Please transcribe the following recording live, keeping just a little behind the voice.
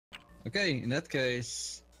Okay, in that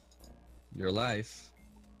case, you're live.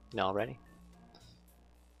 No, already.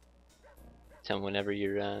 Tell me whenever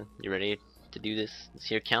you're ready to do this. It's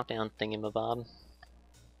your countdown thingamabob.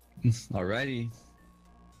 Alrighty.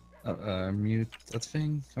 Mute that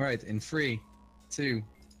thing. Alright, in 3, 2,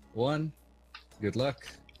 1. Good luck.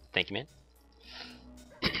 Thank you, man.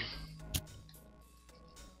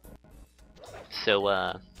 So,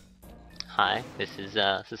 hi. This is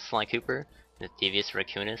Sly Cooper, the Thievius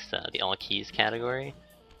Raccoonus, the all keys category.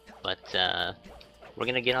 But we're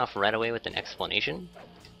gonna get off right away with an explanation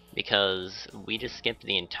because we just skipped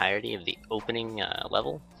the entirety of the opening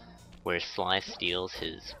level, where Sly steals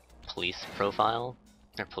his police profile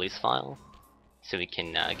or police file, so we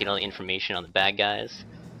can get all the information on the bad guys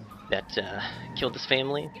that killed his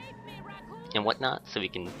family and whatnot, so he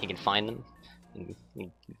can find them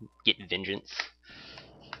and get vengeance.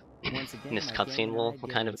 In this cutscene, we'll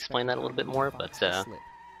kind of explain that a little bit more, but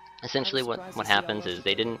essentially what happens is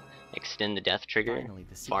they didn't extend the death trigger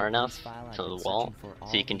far enough to the wall,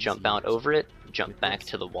 so you can jump out over it, jump back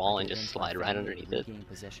to the wall, and just slide right underneath it.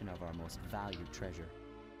 Possession of our most valued treasure.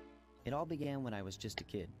 It all began when I was just a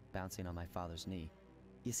kid, bouncing on my father's knee.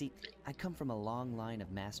 You see, I come from a long line of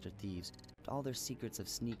master thieves, all their secrets of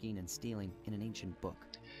sneaking and stealing in an ancient book,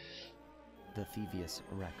 the Thievius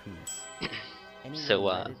Raccoonus. So,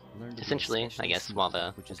 essentially, I guess, while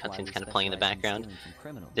the cutscene's kind of playing in the background,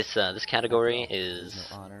 this category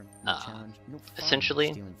is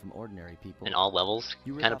essentially an all levels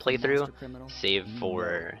kind of playthrough, save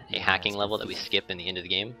for a hacking level that we skip in the end of the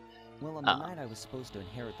game.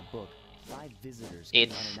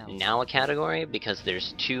 It's now a category because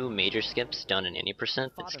there's 2 major skips done in any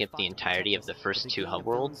percent that skip the entirety of the first 2 hub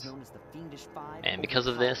worlds, and because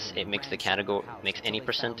of this, it makes the category any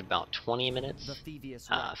percent about 20 minutes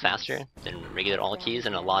faster than regular all keys,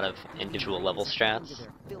 and a lot of individual level strats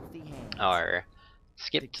are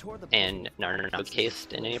skipped and are not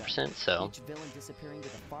cased in any percent. So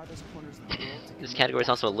this category is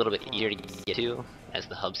also a little bit easier to get to, as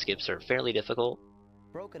the hub skips are fairly difficult.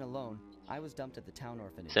 Broken alone, I was dumped at the town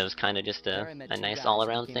orphanage. So it's kind of just a nice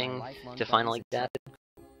all-around thing to finally get that.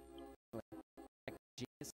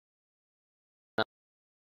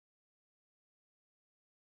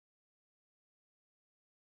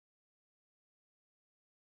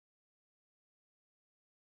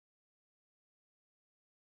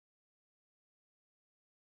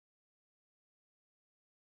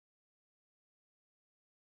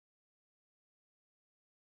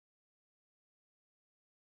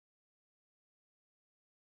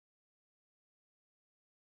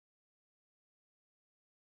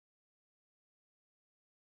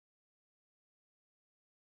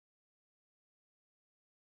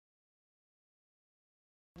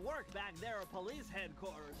 Work back there at police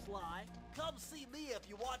headquarters, Sly. Come see me if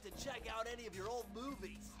you want to check out any of your old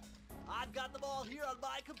movies. I've got them all here on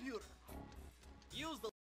my computer. Use the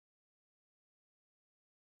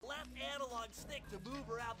left analog stick to move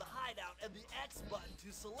around the hideout and the X button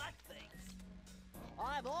to select things.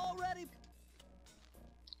 I'm already...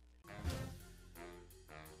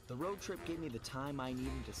 The road trip gave me the time I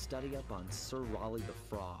needed to study up on Sir Raleigh the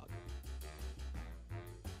Frog.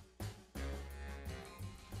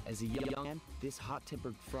 As a young man, this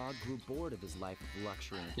hot-tempered frog grew bored of his life of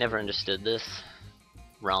luxury. Never understood this.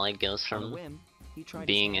 Raleigh goes from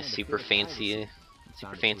being a super fancy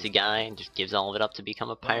guy and just gives all of it up to become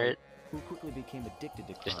a pirate. Who quickly became addicted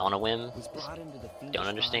to just on a whim. Just don't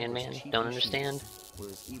understand, man. Don't understand. Where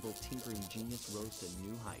his evil tinkering genius rose to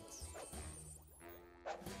new heights.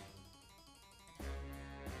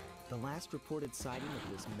 The last reported sighting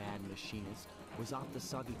of this mad machinist was off the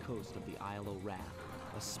soggy coast of the Isle of Wrath,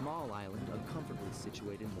 a small island uncomfortably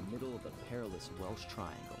situated in the middle of the perilous Welsh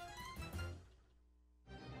Triangle.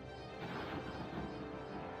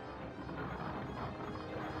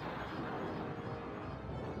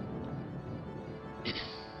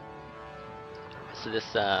 So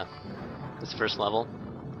this first level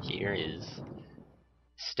here is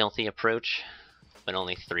stealthy approach, but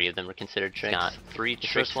only 3 of them are considered tricks. Got 3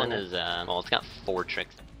 tricks. The first one is well, it's got 4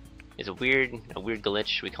 tricks. It's a weird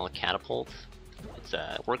glitch we call a catapult. It's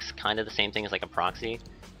it works kind of the same thing as like a proxy.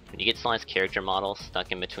 When you get Sly's character model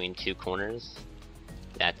stuck in between 2 corners,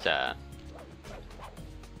 that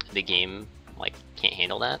the game like can't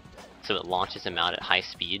handle that, so it launches him out at high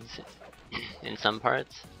speeds in some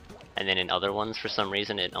parts, and then in other ones for some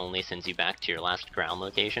reason it only sends you back to your last ground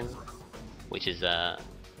location, which is a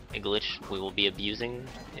glitch we will be abusing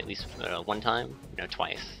at least one time,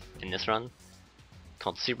 twice in this run,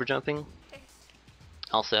 called super jumping.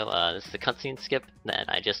 Also, this is a cutscene skip that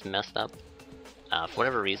I just messed up. For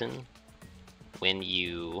whatever reason, when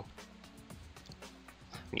you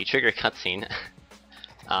when you trigger a cutscene,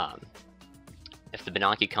 if the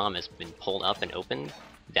Binocucom has been pulled up and opened,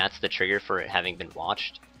 that's the trigger for it having been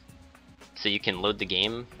watched. So you can load the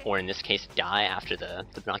game, or in this case die after the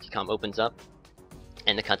Binocucom opens up,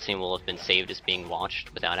 and the cutscene will have been saved as being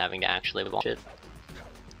watched without having to actually watch it.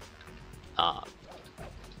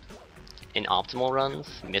 In optimal runs,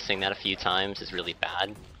 missing that a few times is really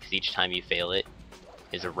bad, because each time you fail it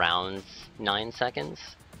is around 9 seconds.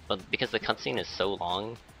 But because the cutscene is so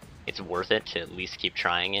long, it's worth it to at least keep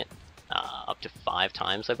trying it up to 5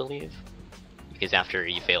 times, I believe. Because after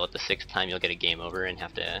you fail it the 6th time, you'll get a game over and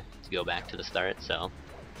have to go back to the start, so...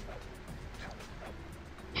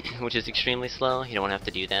 which is extremely slow. You don't want to have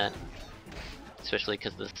to do that. Especially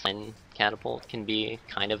because the sign catapult can be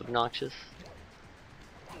kind of obnoxious.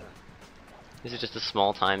 This is just a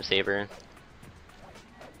small time saver.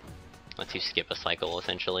 Lets you skip a cycle,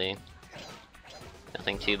 essentially.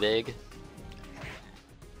 Nothing too big.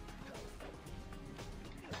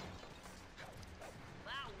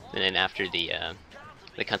 And then after the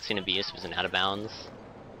cutscene abuse was an out of bounds,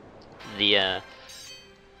 the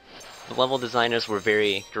level designers were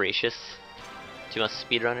very gracious to us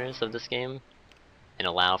speedrunners of this game, and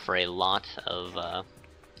allow for a lot of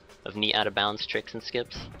neat out of bounds tricks and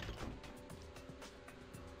skips.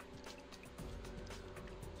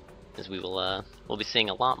 As we will we'll be seeing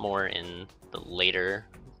a lot more in the later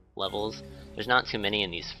levels. There's not too many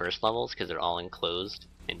in these first levels because they're all enclosed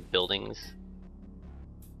in buildings.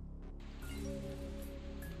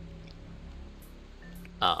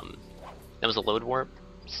 That was a load warp,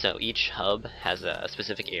 so each hub has a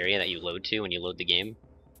specific area that you load to when you load the game.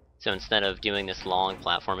 So instead of doing this long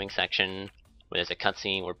platforming section where there's a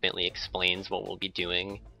cutscene where Bentley explains what we'll be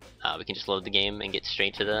doing, we can just load the game and get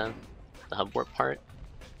straight to the hub warp part.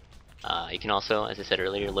 You can also, as I said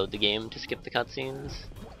earlier, load the game to skip the cutscenes.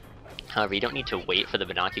 However, you don't need to wait for the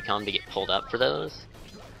Binocucom to get pulled up for those,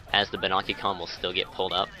 as the Binocucom will still get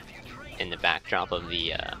pulled up in the backdrop of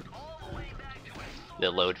the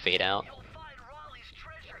load fade out.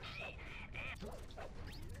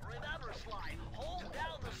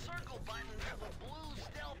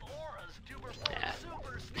 Yeah.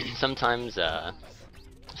 Sometimes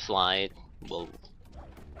Sly will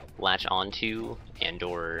latch onto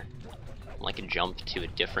and/or like jump to a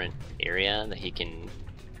different area that he can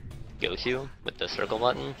go to with the circle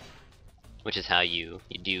button, which is how you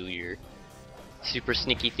do your super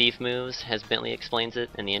sneaky thief moves, as Bentley explains it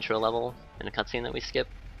in the intro level in a cutscene that we skip.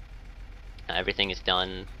 Everything is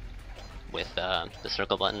done with the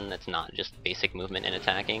circle button. That's not just basic movement and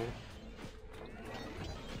attacking.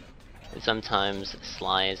 And sometimes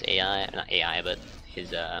Sly's AI, not AI, but his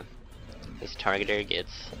targeter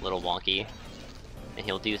gets a little wonky, and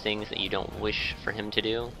he'll do things that you don't wish for him to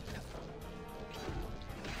do.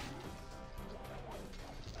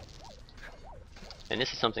 And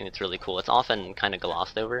this is something that's really cool. It's often kind of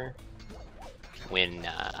glossed over when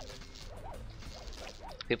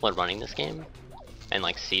people are running this game and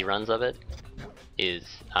like see runs of it. Is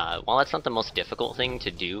while that's not the most difficult thing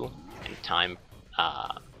to do in time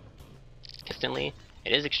consistently,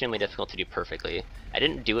 it is extremely difficult to do perfectly. I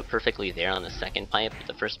didn't do it perfectly there on the second pipe, but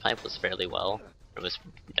the first pipe was fairly well. It was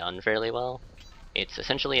done fairly well. It's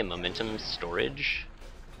essentially a momentum storage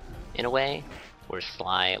in a way, where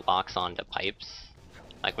Sly locks onto pipes.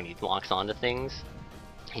 Like when he locks onto things,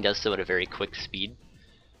 he does so at a very quick speed.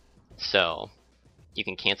 So you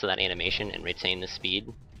can cancel that animation and retain the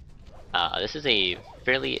speed. This is a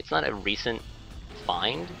fairly, it's not a recent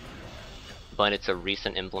find, but it's a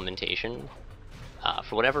recent implementation.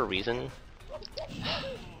 For whatever reason,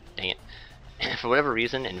 dang it, for whatever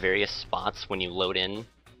reason in various spots when you load in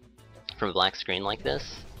from a black screen like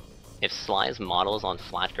this, if Sly's model is on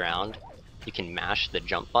flat ground, you can mash the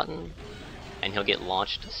jump button and he'll get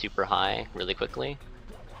launched super high really quickly.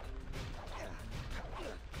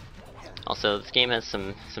 Also, this game has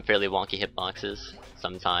some fairly wonky hitboxes.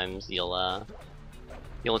 Sometimes you'll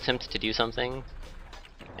attempt to do something,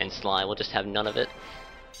 and Sly will just have none of it.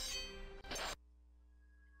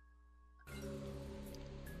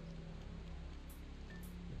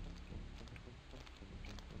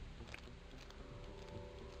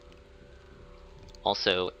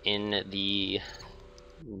 Also, in the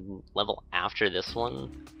level after this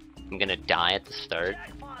one, I'm gonna die at the start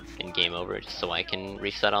and game over just so I can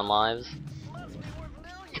reset on lives.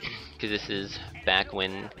 Because this is back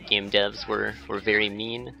when game devs were very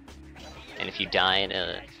mean, and if you die at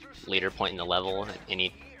a later point in the level, at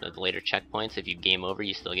any of the later checkpoints, if you game over,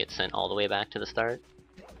 you still get sent all the way back to the start,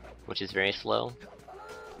 which is very slow.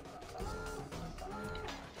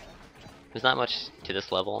 There's not much to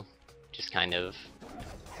this level, just kind of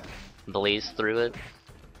blaze through it.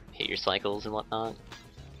 hit your cycles and whatnot.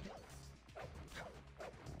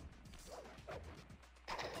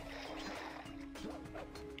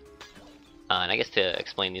 And I guess to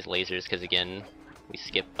explain these lasers, because again, we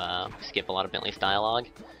skip a lot of Bentley's dialogue,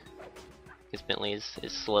 because Bentley is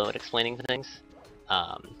slow at explaining things.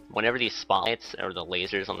 Whenever these spotlights or the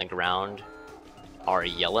lasers on the ground are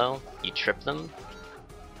yellow, you trip them,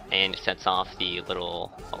 and it sets off the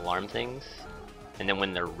little alarm things. And then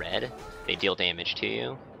when they're red, they deal damage to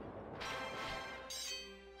you.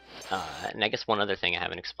 And I guess one other thing I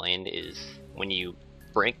haven't explained is when you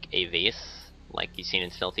break a vase, like you've seen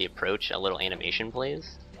in Stealthy Approach, a little animation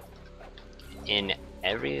plays. In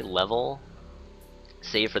every level,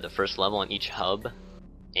 save for the first level in each hub,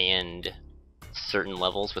 and certain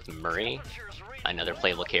levels with Murray, another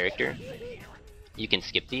playable character, you can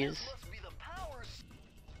skip these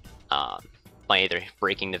by either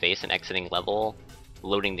breaking the vase and exiting level,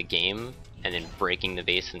 loading the game, and then breaking the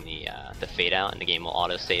vase in the fade out, and the game will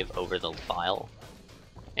auto-save over the file,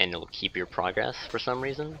 and it'll keep your progress for some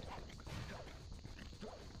reason.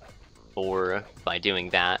 Or by doing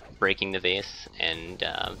that, breaking the vase and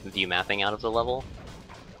view mapping out of the level.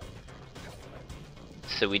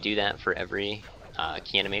 So we do that for every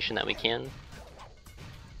key animation that we can.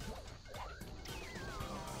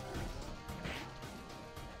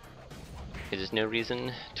 There's no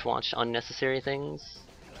reason to watch unnecessary things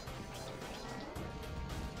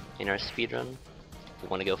in our speedrun. We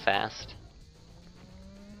want to go fast.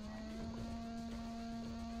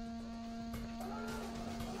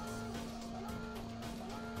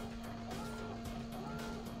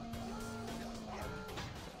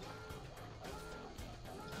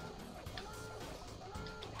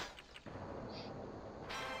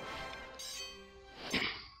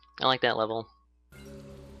 I like that level.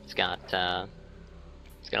 It's got a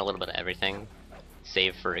little bit of everything,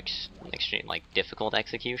 save for extreme like difficult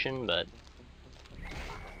execution, but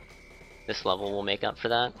this level will make up for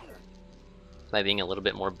that by being a little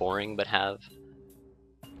bit more boring, but have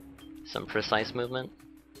some precise movement.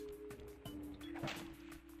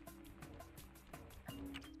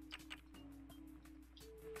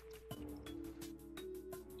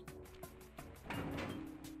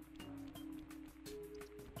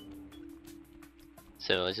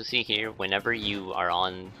 So as you see here, whenever you are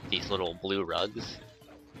on these little blue rugs,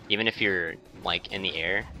 even if you're like in the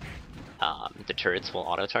air, the turrets will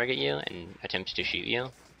auto-target you and attempt to shoot you.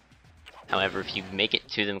 However, if you make it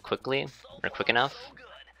to them quickly, or quick enough,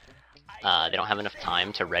 they don't have enough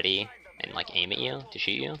time to ready and like aim at you to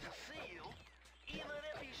shoot you.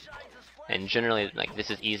 And generally, like this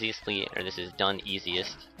is done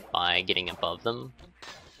easiest by getting above them,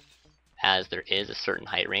 as there is a certain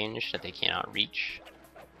height range that they cannot reach,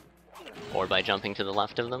 or by jumping to the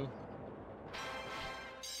left of them.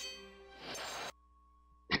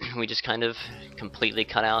 We just kind of completely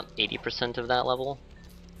cut out 80% of that level,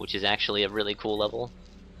 which is actually a really cool level,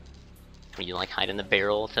 where you like hide in the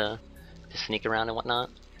barrel to sneak around and whatnot.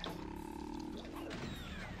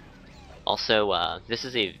 Also, this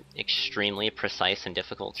is a extremely precise and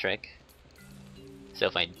difficult trick, so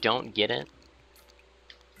if I don't get it,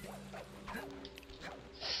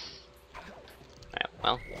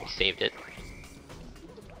 well, we saved it.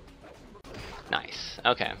 Nice.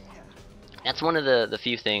 Okay, that's one of the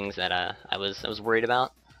few things that I was worried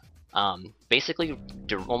about. Basically,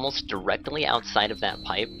 almost directly outside of that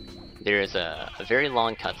pipe, there is a very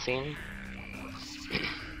long cutscene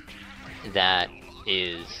that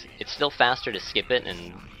it's still faster to skip it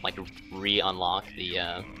and like re-unlock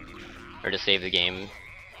the or to save the game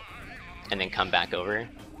and then come back over.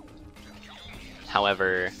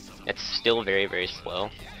 However, it's still very, very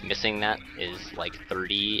slow. Missing that is like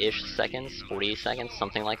 30-ish seconds, 40 seconds,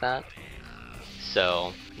 something like that.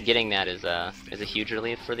 So getting that is a huge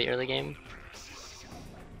relief for the early game.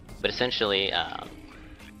 But essentially,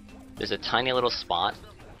 there's a tiny little spot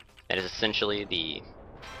that is essentially the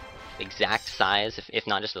exact size, if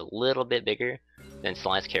not just a little bit bigger, than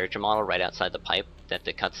Sly's character model right outside the pipe that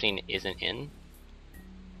the cutscene isn't in.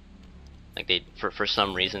 Like for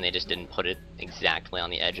some reason they just didn't put it exactly on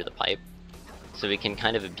the edge of the pipe. So we can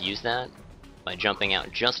kind of abuse that by jumping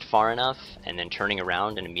out just far enough and then turning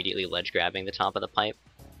around and immediately ledge grabbing the top of the pipe.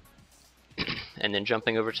 And then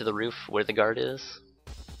jumping over to the roof where the guard is.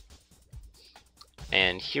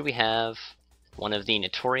 And here we have one of the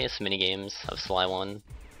notorious minigames of Sly 1.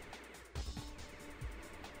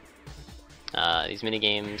 These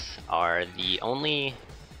minigames are the only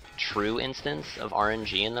true instance of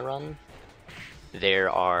RNG in the run.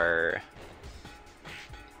 There's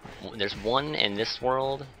one in this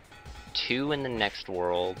world, two in the next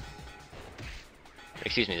world.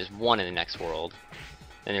 Excuse me, there's one in the next world.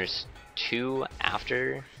 Then there's 2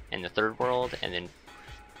 after in the third world, and then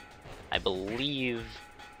I believe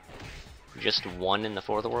just 1 in the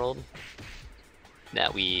fourth world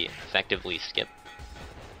that we effectively skip.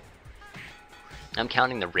 I'm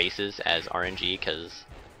counting the races as RNG because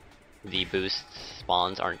the boost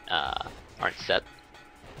spawns aren't set,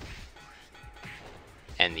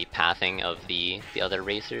 and the pathing of the other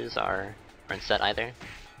racers aren't set either.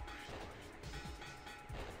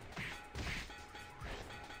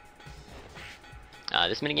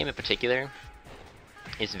 This minigame in particular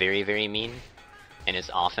is very, very mean and is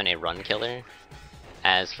often a run killer,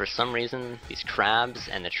 as for some reason these crabs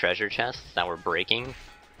and the treasure chests that we're breaking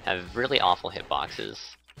have really awful hitboxes.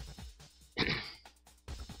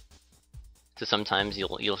 So sometimes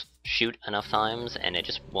you'll shoot enough times and it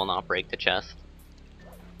just will not break the chest,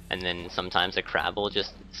 and then sometimes a crab will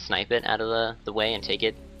just snipe it out of the way and take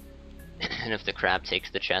it, and if the crab takes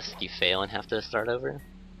the chest you fail and have to start over.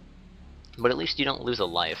 But at least you don't lose a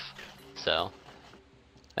life, so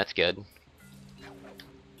that's good.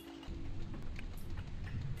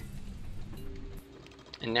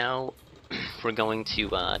 And now we're going to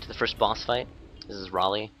the first boss fight. This is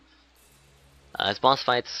Raleigh. His boss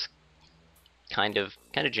fight's kind of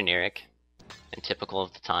generic and typical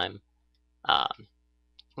of the time.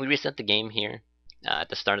 We reset the game here at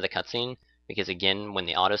the start of the cutscene because, again, when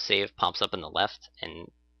the autosave pops up on the left and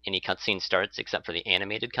any cutscene starts except for the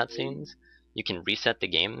animated cutscenes, you can reset the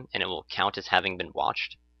game and it will count as having been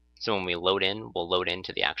watched. So when we load in, we'll load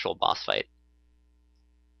into the actual boss fight.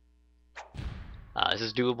 This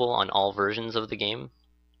is doable on all versions of the game.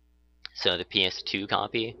 So the PS2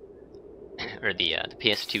 copy, or the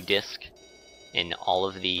PS2 disc in all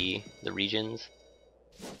of the regions,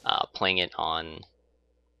 playing it on,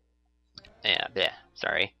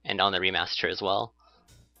 and on the remaster as well.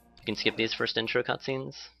 You can skip these first intro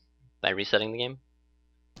cutscenes by resetting the game.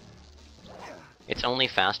 It's only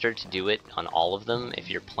faster to do it on all of them if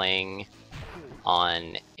you're playing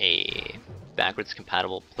on a backwards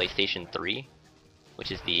compatible PlayStation 3,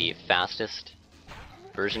 which is the fastest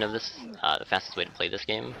version of this, the fastest way to play this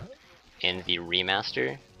game. In the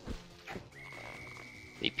remaster,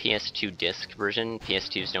 the PS2 disc version,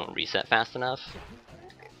 PS2s don't reset fast enough,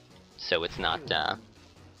 so it's not, the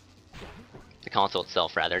console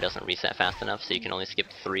itself rather doesn't reset fast enough, so you can only skip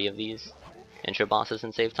 3 of these intro bosses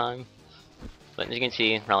and save time. But as you can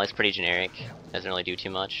see, Raleigh's pretty generic, doesn't really do too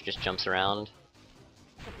much, just jumps around.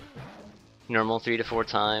 Normal 3 to 4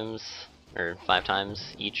 times, or 5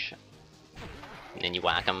 times each, and then you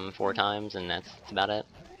whack them 4 times, and that's about it.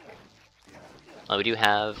 We do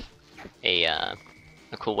have a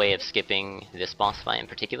cool way of skipping this boss fight in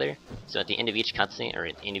particular. So at the end of each cutscene, or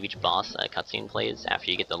at the end of each boss, a cutscene plays after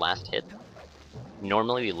you get the last hit.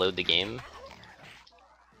 Normally we load the game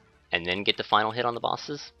and then get the final hit on the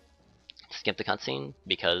bosses, skip the cutscene,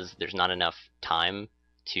 because there's not enough time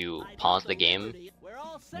to pause the game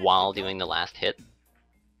while doing the last hit.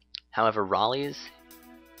 However, Raleigh's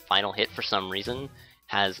final hit, for some reason,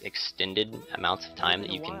 has extended amounts of time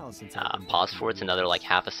that you can pause for. It's another like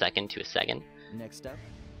half a second to a second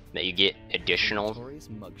that you get additional,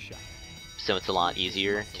 so it's a lot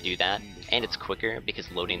easier to do that, and it's quicker because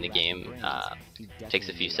loading the game takes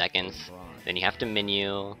a few seconds. Then you have to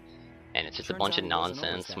menu, and it's just a bunch of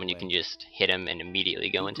nonsense when you can just hit him and immediately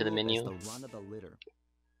go into the menu.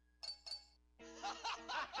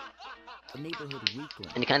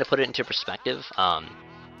 And to kind of put it into perspective,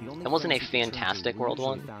 that wasn't a fantastic World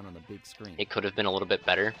 1. It could have been a little bit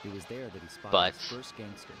better, but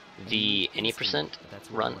the any percent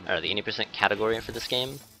run, or the any percent category for this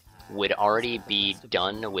game would already be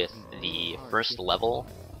done with the first level,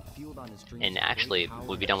 and actually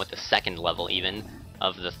would be done with the second level even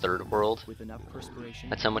of the third world.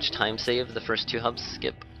 That's how much time saved the first 2 hubs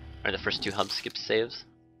skip, or the first 2 hub skip saves.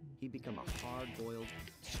 He'd become a hard-boiled,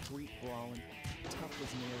 street-brawling,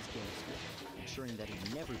 tough-as-nails gangster, ensuring that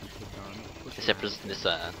he'd never be kicked on.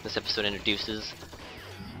 This episode introduces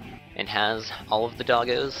and has all of the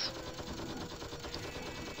doggos.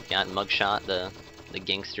 Got Mugshot, the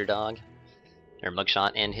gangster dog, or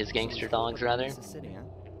Mugshot and his gangster dogs rather. City, huh?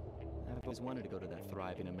 I've always wanted to go to that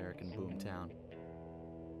thriving American boom town.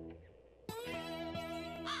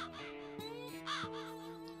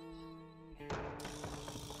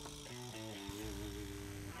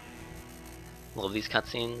 Love these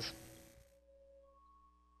cutscenes.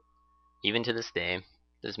 Even to this day,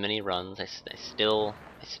 there's many runs, I still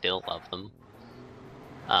love them.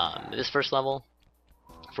 This first level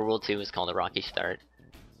for World 2 is called a Rocky Start.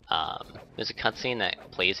 There's a cutscene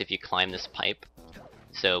that plays if you climb this pipe,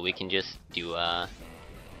 so we can just do a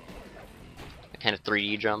kind of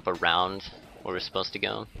 3D jump around where we're supposed to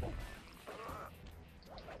go,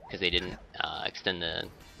 because they didn't extend the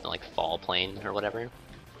like fall plane or whatever.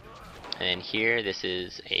 And here, this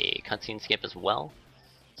is a cutscene skip as well.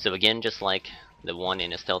 So again, just like the one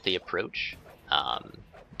in A Stealthy Approach,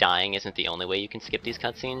 dying isn't the only way you can skip these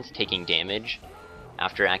cutscenes. Taking damage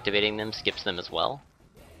after activating them skips them as well.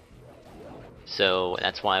 So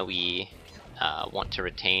that's why we want to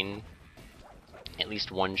retain at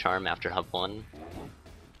least one charm after Hub 1.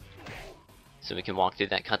 So we can walk through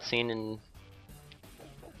that cutscene and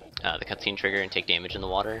the cutscene trigger and take damage in the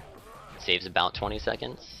water. It saves about 20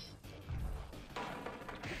 seconds.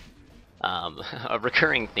 A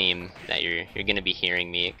recurring theme that you're going to be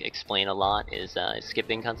hearing me explain a lot is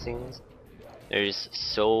skipping cutscenes. There's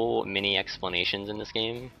so many explanations in this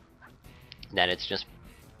game that it's just,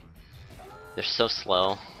 they're so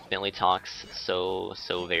slow. Bentley talks so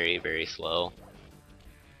very, very slow.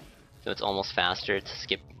 So it's almost faster to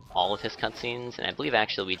skip all of his cutscenes, and I believe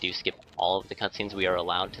actually we do skip all of the cutscenes we are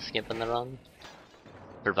allowed to skip in the run,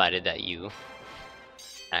 provided that you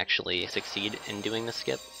actually succeed in doing the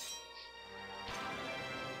skip.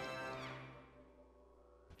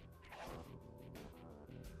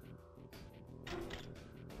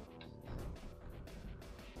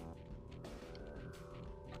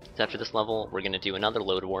 So after this level, we're going to do another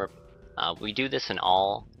load warp. We do this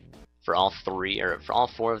for all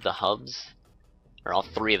four of the hubs, or all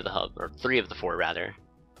three of the hub, or 3 of the 4 rather.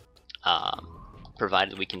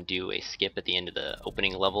 Provided we can do a skip at the end of the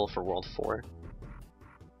opening level for World 4.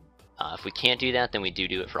 If we can't do that, then we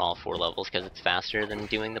do it for all 4 levels because it's faster than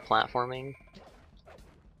doing the platforming.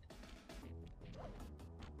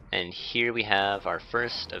 And here we have our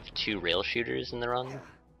first of 2 rail shooters in the run.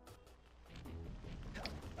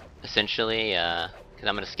 Essentially, because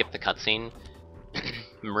I'm going to skip the cutscene,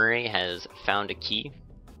 Murray has found a key,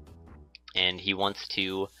 and he wants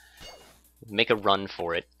to make a run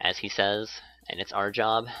for it, as he says, and it's our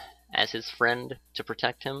job, as his friend, to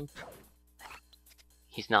protect him.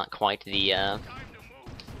 He's not quite the,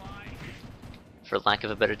 for lack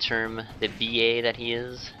of a better term, the BA that he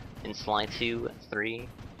is in Sly 2, 3,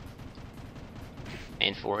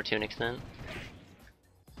 and 4 to an extent.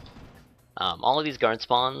 All of these guard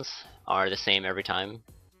spawns are the same every time.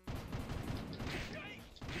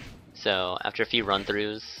 So after a few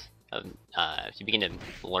run-throughs, you begin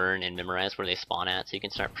to learn and memorize where they spawn at, so you can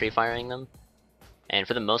start pre-firing them. And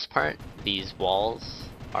for the most part, these walls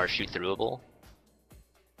are shoot-throughable.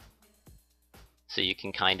 So you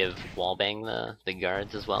can kind of wallbang the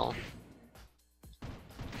guards as well.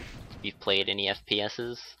 If you've played any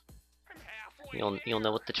FPSs, you'll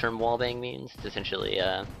know what the term wallbang means. It's essentially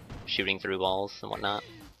shooting through walls and whatnot.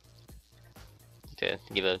 To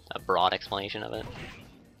give a broad explanation of it.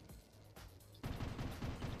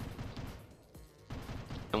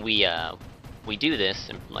 And we do this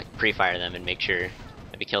and like pre-fire them and make sure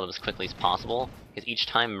that we kill them as quickly as possible. Because each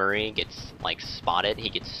time Murray gets like spotted, he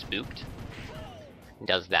gets spooked. He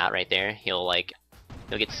does that right there. He'll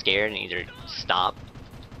get scared and either stop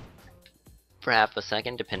for half a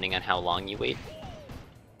second, depending on how long you wait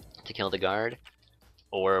to kill the guard,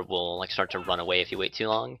 or will like start to run away if you wait too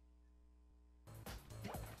long.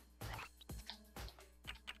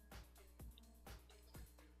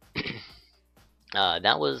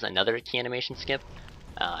 That was another key animation skip.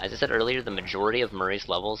 As I said earlier, the majority of Murray's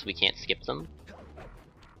levels we can't skip them.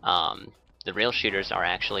 The rail shooters are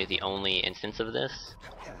actually the only instance of this,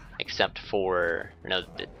 except for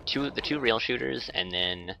the two rail shooters and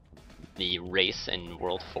then the race in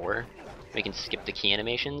World 4. We can skip the key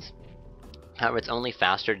animations. However, it's only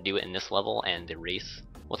faster to do it in this level and the race.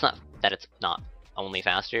 Well, it's not that it's not only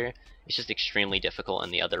faster, it's just extremely difficult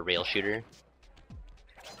in the other rail shooter.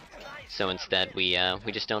 So instead, we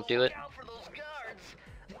just don't do it.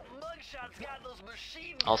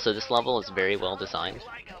 Also, this level is very well designed,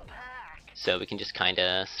 so we can just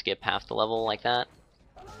kinda skip half the level like that.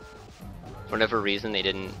 For whatever reason, they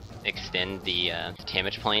didn't extend the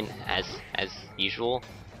damage plane as usual,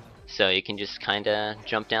 so you can just kinda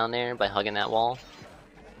jump down there by hugging that wall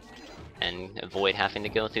and avoid having to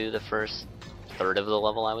go through the first third of the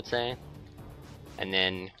level, I would say. And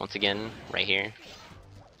then once again, right here,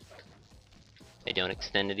 they don't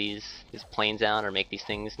extend these planes out or make these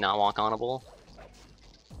things not walk-onable,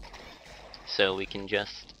 so we can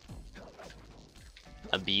just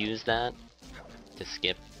abuse that to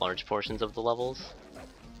skip large portions of the levels.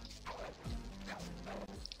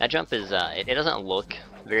 That jump is, it doesn't look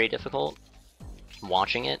very difficult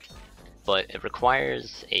watching it, but it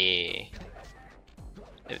requires a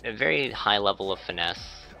very high level of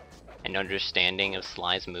finesse and understanding of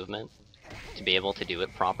Sly's movement to be able to do it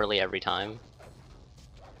properly every time.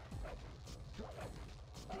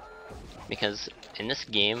 because in this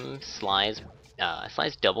game, Sly's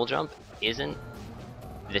double jump isn't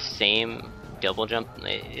the same double jump.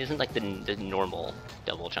 It isn't like the normal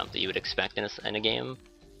double jump that you would expect in a game.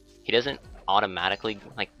 He doesn't automatically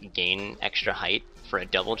like gain extra height for a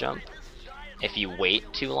double jump. If you wait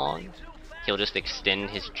too long, he'll just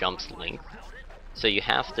extend his jump's length. So you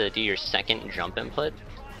have to do your second jump input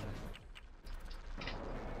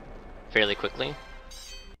fairly quickly.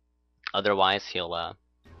 Otherwise, he'll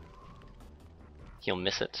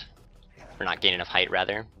miss it, or not gain enough height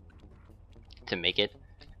rather, to make it.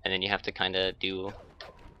 And then you have to kind of do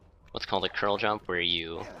what's called a curl jump, where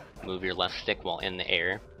you move your left stick while in the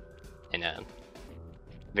air in a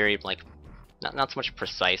very like not so much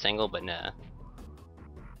precise angle, but in a,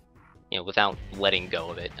 you know, without letting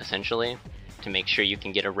go of it, essentially, to make sure you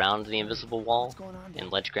can get around the invisible wall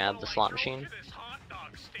and ledge grab the slot machine.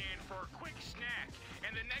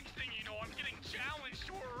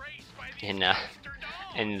 In the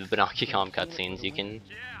Binocucom cutscenes, you can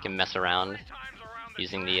mess around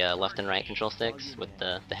using the left and right control sticks with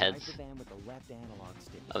the heads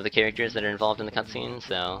of the characters that are involved in the cutscene,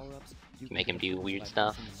 so you can make them do weird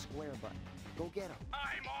stuff.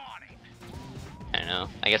 I don't know,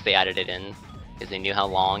 I guess they added it in because they knew how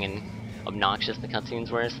long and obnoxious the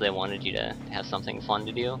cutscenes were, so they wanted you to have something fun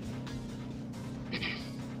to do.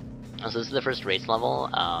 So this is the first race level.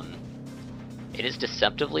 It is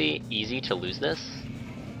deceptively easy to lose this,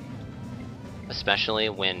 especially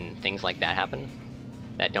when things like that happen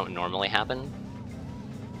that don't normally happen.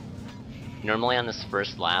 Normally on this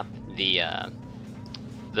first lap, the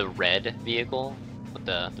red vehicle with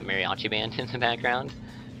the mariachi band in the background,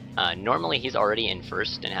 normally he's already in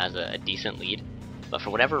first and has a decent lead, but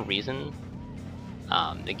for whatever reason,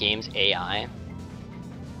 the game's AI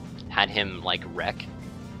had him like wreck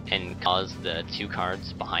and caused the two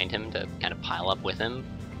cars behind him to kind of pile up with him,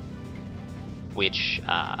 which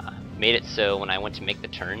made it so when I went to make the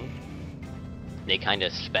turn, they kind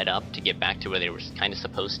of sped up to get back to where they were kind of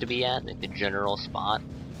supposed to be at, like the general spot,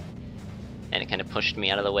 and it kind of pushed me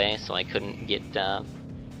out of the way, so I couldn't get the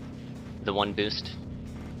one boost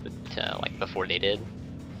like before they did.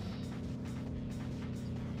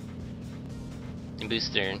 And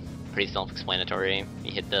boosts are pretty self-explanatory.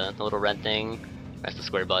 You hit the little red thing, press the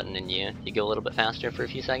square button, and you go a little bit faster for a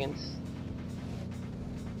few seconds.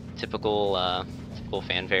 Typical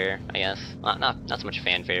fanfare, I guess. Not so much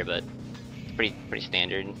fanfare, but pretty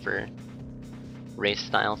standard for race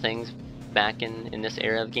style things back in this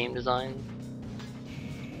era of game design.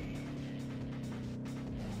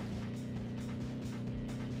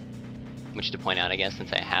 Which to point out, I guess,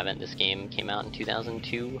 since I haven't, this game came out in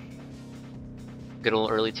 2002. Good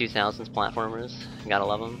old early 2000s platformers, gotta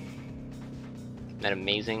love them. That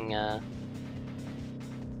amazing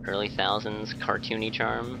early thousands cartoony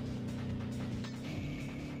charm.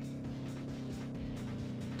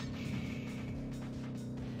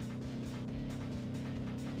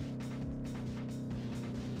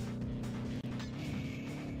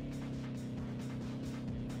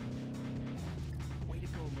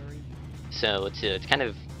 So to kind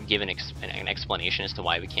of give an explanation as to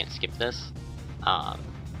why we can't skip this,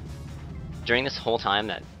 during this whole time,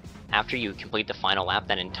 that after you complete the final lap,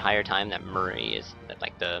 that entire time that Murray is, that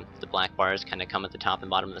like the black bars kind of come at the top and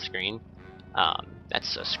bottom of the screen,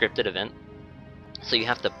 that's a scripted event. So you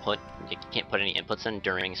have to you can't put any inputs in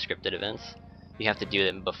during scripted events. You have to do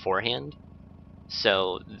them beforehand.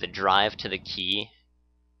 So the drive to the key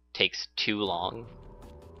takes too long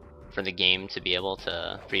for the game to be able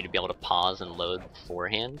to, for you to be able to pause and load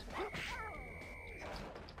beforehand.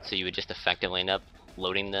 So you would just effectively end up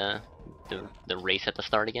loading the race at the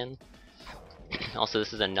start again. Also,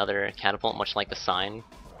 this is another catapult, much like the sign.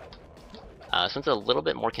 So it's a little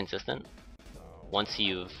bit more consistent once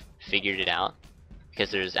you've figured it out, because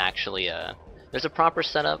there's actually a proper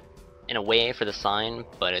setup in a way for the sign,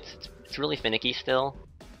 but it's really finicky still.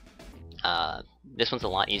 This one's a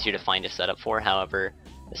lot easier to find a setup for. However,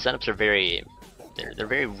 the setups are they're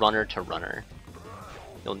very runner to runner.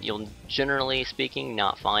 You'll generally speaking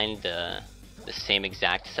not find the same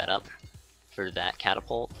exact setup for that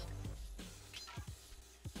catapult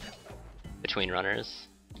between runners.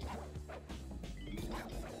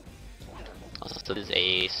 Also, this is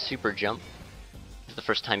a super jump. It's the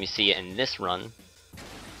first time you see it in this run.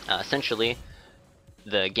 Essentially,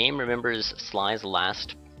 the game remembers Sly's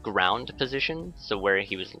last ground position, so where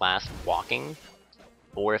he was last walking,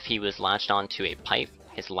 or if he was latched onto a pipe,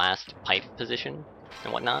 his last pipe position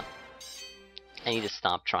and whatnot. I need to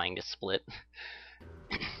stop trying to split.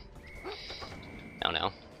 Oh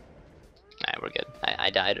no. Alright, we're good. I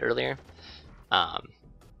died earlier.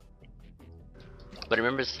 but it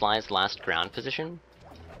remembers Sly's last ground position.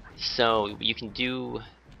 So you can do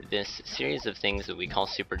this series of things that we call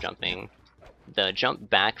super jumping. The jump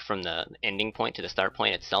back from the ending point to the start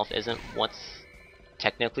point itself isn't what's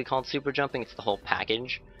technically called super jumping, it's the whole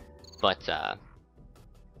package. But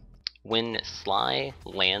when Sly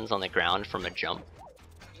lands on the ground from a jump,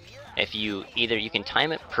 if you can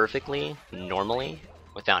time it perfectly normally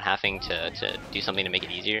without having to do something to make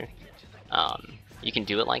it easier, you can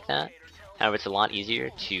do it like that. However, it's a lot easier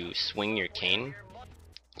to swing your cane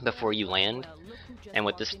before you land, and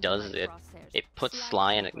what this does is it puts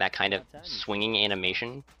Sly in that kind of swinging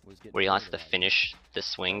animation where he has to finish the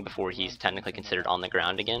swing before he's technically considered on the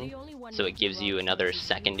ground again, so it gives you another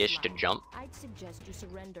second-ish to jump.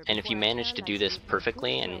 And if you manage to do this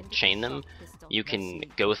perfectly and chain them, you can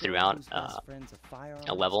go throughout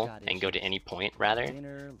a level and go to any point rather,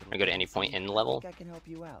 or go to any point in the level.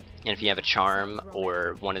 And if you have a charm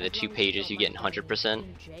or one of the 2 pages, you get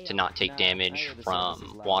 100% to not take damage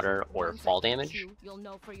from water or fall damage.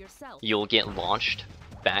 You'll get launched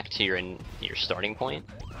back to your starting point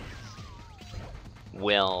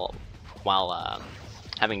while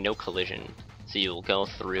having no collision. So you'll go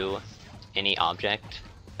through any object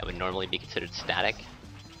that would normally be considered static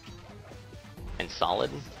and solid.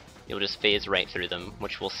 You'll just phase right through them,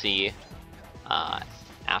 which we'll see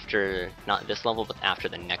after, not this level, but after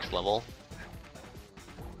the next level.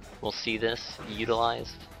 We'll see this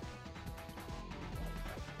utilized.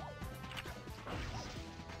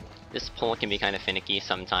 This pull can be kind of finicky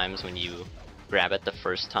sometimes. When you grab it the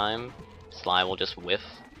first time, Sly will just whiff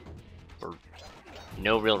for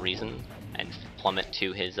no real reason and plummet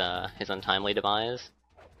to his untimely demise,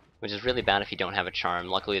 which is really bad if you don't have a charm.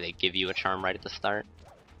 Luckily they give you a charm right at the start.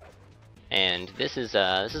 And this is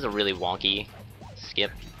a really wonky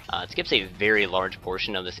skip. It skips a very large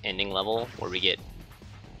portion of this ending level where we get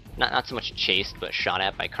not so much chased but shot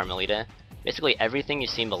at by Carmelita. Basically everything you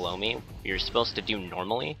see below me you're supposed to do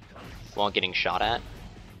normally while getting shot at.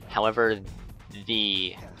 However,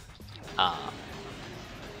 the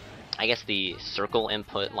I guess the circle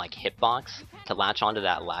input like hitbox to latch onto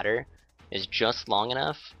that ladder is just long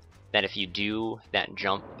enough that if you do that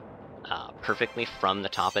jump perfectly from the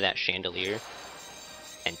top of that chandelier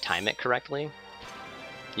and time it correctly,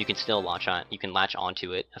 you can still latch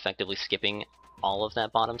onto it, effectively skipping all of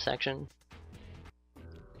that bottom section.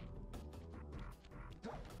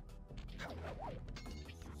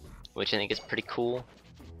 Which I think is pretty cool.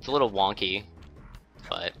 It's a little wonky,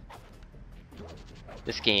 but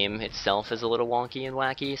this game itself is a little wonky and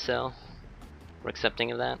wacky, so we're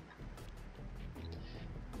accepting of that.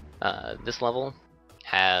 This level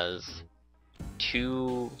has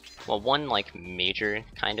one like major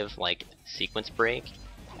kind of like sequence break,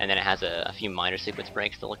 and then it has a few minor sequence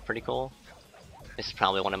breaks that look pretty cool. This is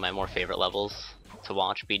probably one of my more favorite levels to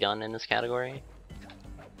watch be done in this category.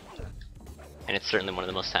 And it's certainly one of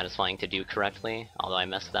the most satisfying to do correctly, although I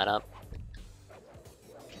messed that up.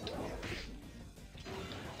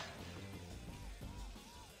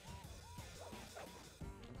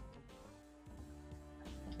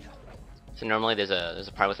 So normally there's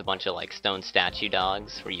a part with a bunch of like stone statue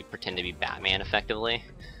dogs where you pretend to be Batman effectively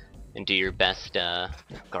and do your best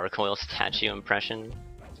gargoyle statue impression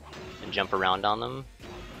and jump around on them.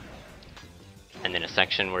 And then a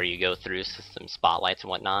section where you go through some spotlights and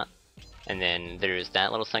whatnot. And then there's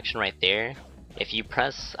that little section right there. If you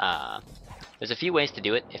press, there's a few ways to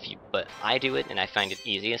do it, but I do it and I find it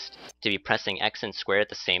easiest to be pressing X and square at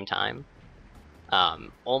the same time.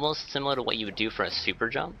 Almost similar to what you would do for a super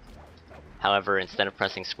jump. However, instead of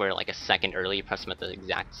pressing square like a second early, you press them at the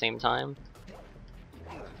exact same time.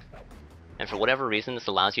 And for whatever reason, this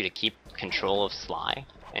allows you to keep control of Sly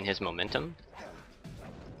and his momentum.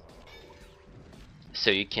 So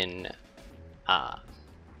you can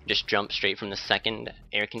just jump straight from the second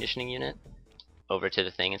air conditioning unit over to the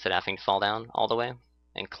thing instead of having to fall down all the way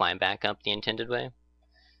and climb back up the intended way.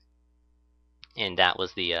 And that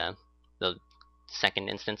was the second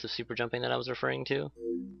instance of super jumping that I was referring to.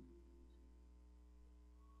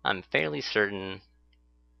 I'm fairly certain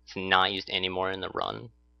it's not used anymore in the run,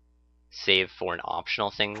 save for an optional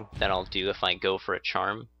thing that I'll do if I go for a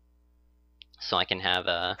charm, so I can have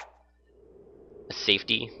a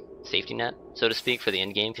safety net, so to speak, for the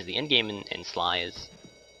end game, because the end game in Sly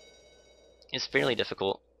is fairly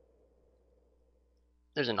difficult.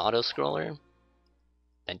 There's an auto scroller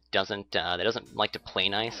that doesn't like to play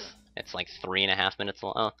nice. It's like 3.5 minutes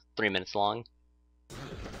long. Oh, 3 minutes long.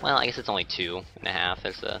 Well, I guess it's only 2.5.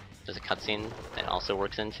 There's a cutscene that also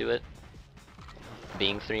works into it,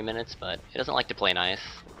 being 3 minutes, but it doesn't like to play nice.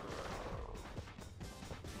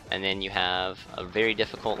 And then you have a very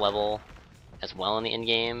difficult level as well in the end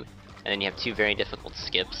game, and then you have two very difficult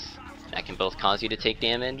skips that can both cause you to take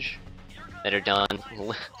damage that are done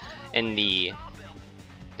in the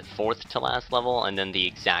fourth to last level, and then the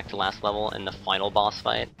exact last level in the final boss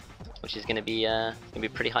fight, which is gonna be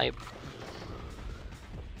pretty hype.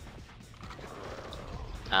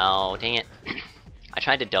 Oh, dang it. I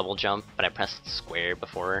tried to double jump, but I pressed square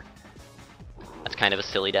before. That's kind of a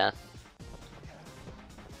silly death.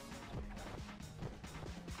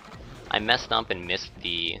 I messed up and missed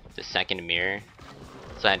the second mirror,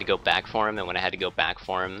 so I had to go back for him, and when I had to go back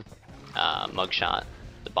for him, mugshot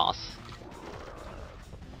the boss.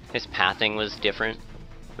 His pathing was different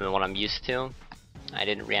than what I'm used to. I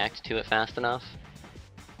didn't react to it fast enough.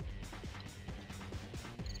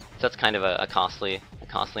 So that's kind of a costly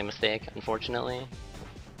mistake, unfortunately.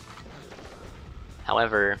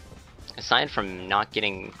 However, aside from not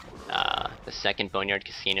getting the second Boneyard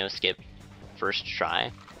Casino skip first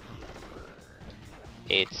try,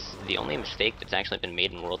 it's the only mistake that's actually been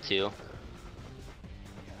made in World 2.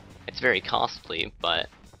 It's very costly, but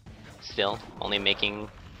still, only making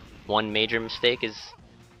one major mistake is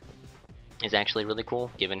actually really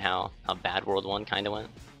cool, given how bad World 1 kinda went.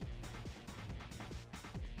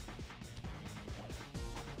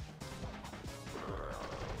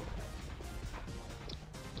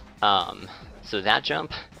 So that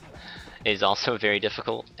jump is also very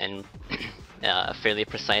difficult, and a fairly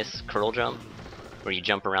precise curl jump, where you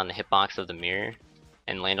jump around the hitbox of the mirror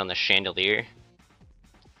and land on the chandelier.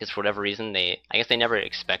 Because for whatever reason, I guess they never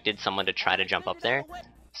expected someone to try to jump up there,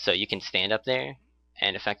 so you can stand up there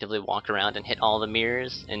and effectively walk around and hit all the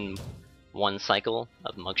mirrors in one cycle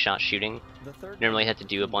of mugshot shooting. Normally had to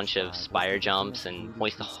do a bunch of spire jumps and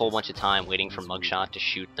waste a whole bunch of time waiting for mugshot to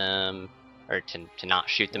shoot them, or to not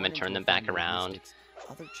shoot them and turn them back around.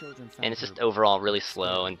 And it's just overall really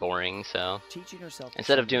slow and boring, so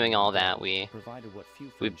instead of doing all that, we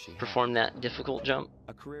performed that difficult jump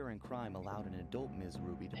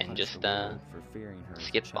and just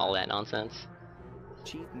skip all that nonsense.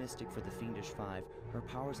 Chief mystic for the Fiendish Five, her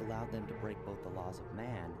powers allowed them to break both the laws of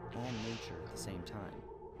man and nature at the same time.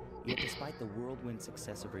 Yet despite the whirlwind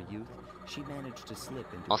success of her youth, she managed to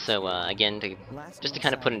slip into also, again, just to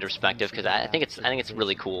kind of put into perspective, because I think it's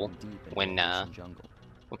really cool when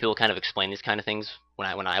people kind of explain these kind of things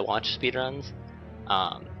when I watch speedruns.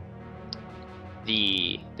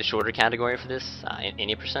 The shorter category for this, in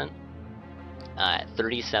 80%, at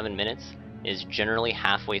 37 minutes, is generally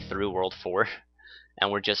halfway through World 4,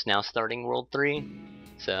 and we're just now starting World 3.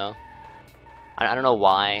 So I don't know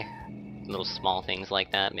why little small things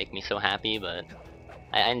like that make me so happy, but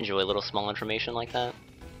I enjoy little small information like that.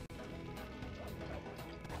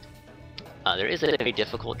 There is a very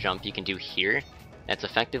difficult jump you can do here. That's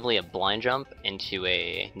effectively a blind jump into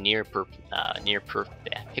a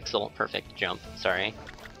pixel perfect jump. Sorry.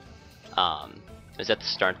 Is at the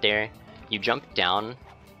start there. You jump down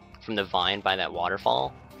from the vine by that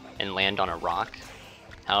waterfall and land on a rock.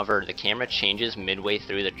 However, the camera changes midway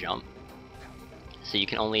through the jump. So you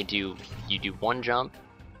can only do one jump,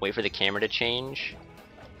 wait for the camera to change,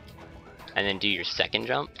 and then do your second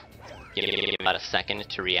jump. Give about a second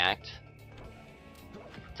to react,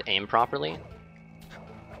 to aim properly.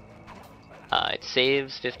 It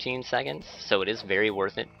saves 15 seconds, so it is very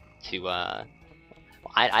worth it to,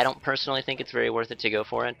 I don't personally think it's very worth it to go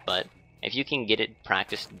for it, but if you can get it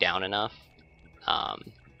practiced down enough,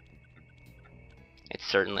 it's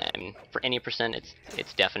certainly, I mean, for any percent,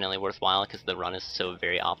 it's definitely worthwhile because the run is so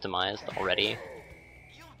very optimized already.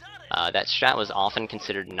 That strat was often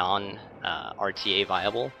considered non-RTA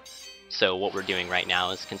viable, so what we're doing right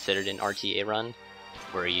now is considered an RTA run,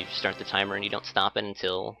 where you start the timer and you don't stop it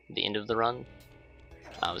until the end of the run.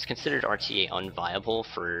 It was considered RTA unviable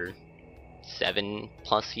for 7+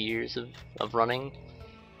 years of running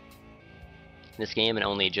this game, and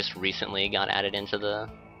only just recently got added into the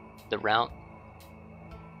route.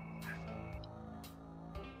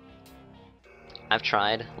 I've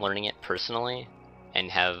tried learning it personally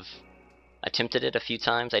and have attempted it a few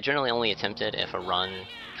times. I generally only attempt it if a run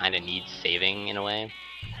kind of needs saving in a way.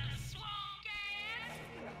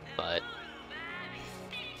 But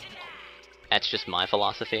that's just my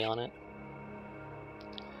philosophy on it.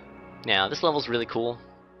 Now, this level's really cool,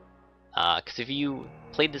 because if you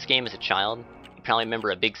played this game as a child, you probably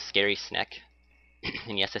remember a big scary Sneck.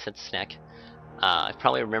 And yes, I said Sneck. I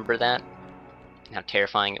probably remember that, and how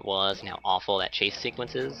terrifying it was, and how awful that chase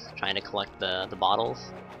sequence is, trying to collect the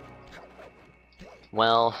bottles.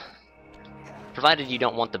 Well, provided you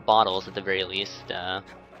don't want the bottles at the very least,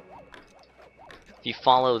 if you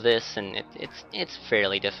follow this, and it's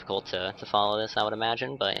fairly difficult to follow this, I would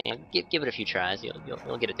imagine, but you know, give it a few tries,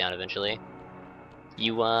 you'll get it down eventually.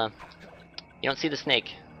 you don't see the snake.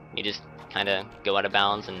 You just kind of go out of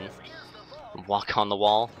bounds and walk on the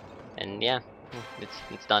wall, and yeah,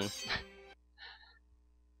 it's done.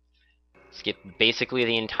 Skip basically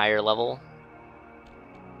the entire level.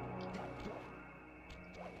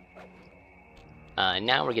 And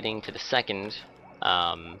now we're getting to the second,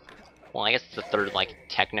 well, I guess it's the third, like,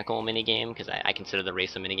 technical minigame, because I consider the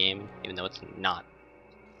race a minigame, even though it's not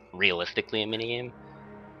realistically a minigame.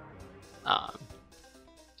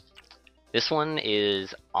 This one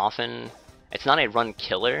is often, it's not a run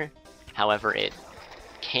killer, however it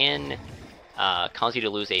can cause you to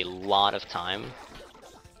lose a lot of time.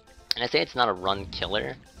 And I say it's not a run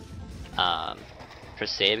killer, per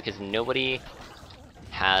se, because nobody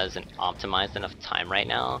has an optimized enough time right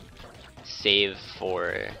now, save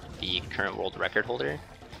for the current world record holder,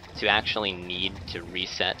 to actually need to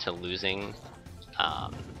reset to losing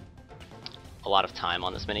a lot of time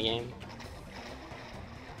on this minigame.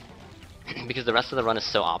 Because the rest of the run is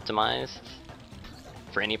so optimized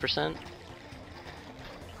for any percent,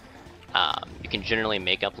 you can generally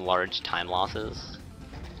make up large time losses.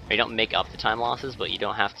 Or you don't make up the time losses, but you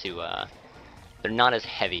don't have to, they're not as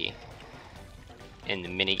heavy in the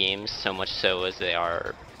minigames, so much so as they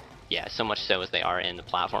are, yeah, so much so as they are in the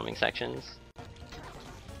platforming sections.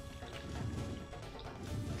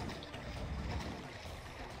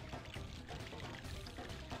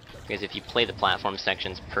 Because if you play the platform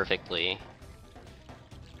sections perfectly,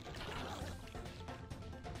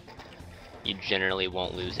 you generally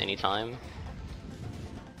won't lose any time.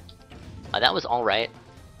 That was alright.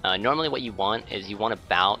 Normally what you want is you want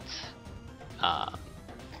about,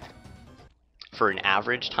 for an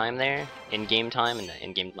average time there, in-game time, and the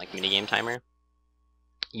in-game, like, minigame timer,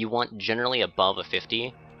 you want generally above a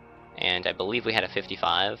 50, and I believe we had a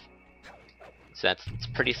 55, so it's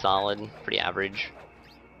pretty solid, pretty average.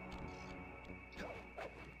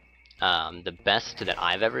 The best that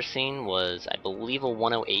I've ever seen was, I believe, a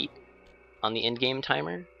 108 on the in-game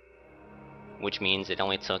timer, which means it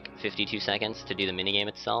only took 52 seconds to do the minigame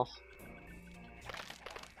itself,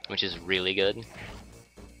 which is really good.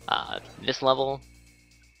 This level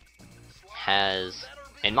has,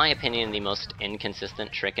 in my opinion, the most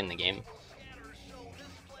inconsistent trick in the game.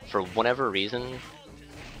 For whatever reason,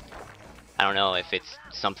 I don't know if it's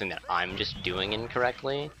something that I'm just doing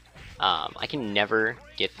incorrectly, I can never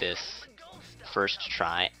get this first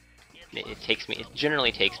try. It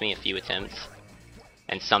generally takes me a few attempts,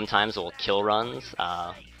 and sometimes we'll kill runs.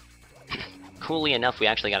 Coolly enough, we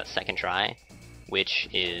actually got a second try, which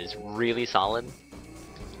is really solid.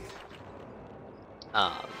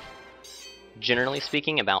 Generally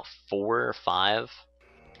speaking, about 4 or 5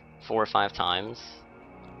 times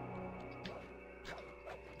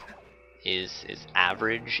is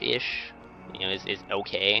average-ish. You know, is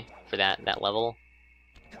okay for that level.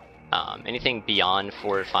 Anything beyond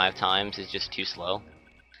 4 or 5 times is just too slow,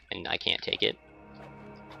 and I can't take it,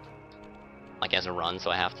 like, as a run.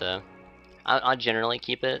 So I have to. I'll generally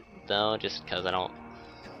keep it though, just because I'm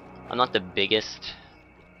not the biggest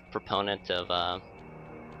proponent of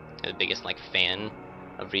the biggest, like, fan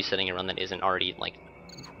of resetting a run that isn't already, like,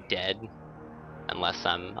 dead, unless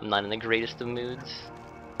I'm not in the greatest of moods.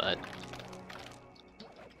 But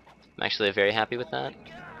I'm actually very happy with that.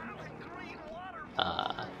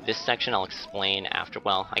 This section I'll explain after.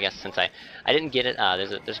 Well, I guess since I didn't get it,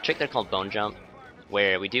 there's a trick there called Bone Jump,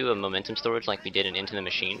 where we do a momentum storage like we did in Into the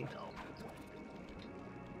Machine.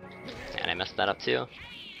 And I messed that up too.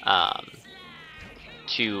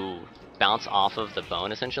 To bounce off of the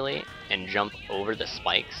bone essentially and jump over the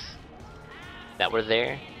spikes that were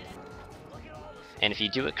there. And if you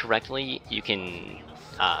do it correctly, you can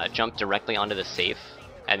jump directly onto the safe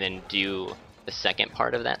and then do the second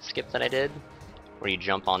part of that skip that I did, where you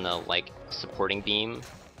jump on the, like, supporting beam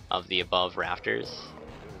of the above rafters.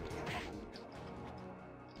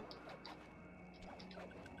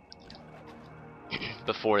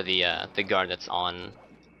 Before the guard that's on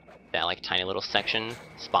that, like, tiny little section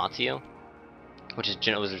spots you, which is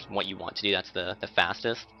generally what you want to do. That's the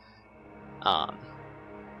fastest.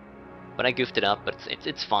 But I goofed it up, but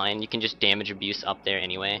it's fine. You can just damage abuse up there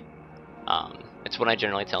anyway. It's what I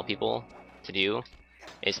generally tell people to do,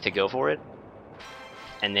 is to go for it.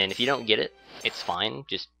 And then if you don't get it, it's fine.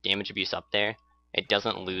 Just damage abuse up there. It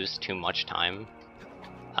doesn't lose too much time.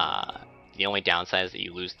 The only downside is that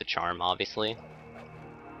you lose the charm, obviously,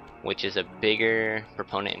 which is a bigger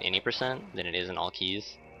proponent in any percent than it is in all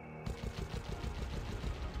keys.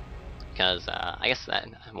 Because I guess that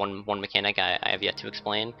one mechanic I have yet to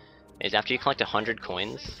explain is after you collect 100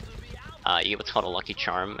 coins, you get what's called a lucky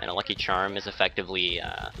charm, and a lucky charm is effectively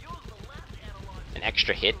an an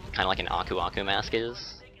extra hit, kind of like an Aku Aku mask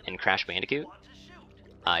is in Crash Bandicoot.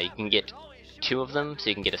 You can get 2 of them, so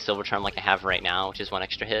you can get a silver charm like I have right now, which is 1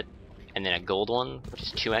 extra hit, and then a gold one, which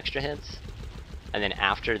is 2 extra hits. And then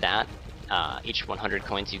after that, each 100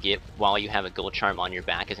 coins you get while you have a gold charm on your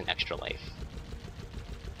back is an extra life.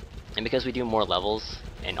 And because we do more levels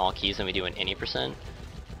in all keys than we do in any percent,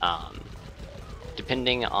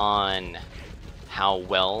 depending on how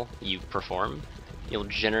well you perform, you'll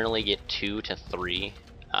generally get 2 to 3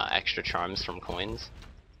 extra charms from coins.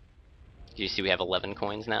 You see we have 11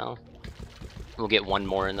 coins now. We'll get 1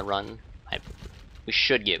 more in the run. We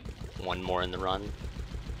should get 1 more in the run,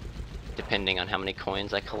 depending on how many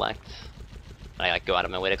coins I collect. I go out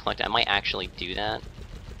of my way to collect. I might actually do that.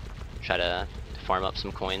 Try to farm up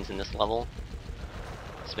some coins in this level.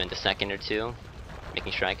 Spend a second or 2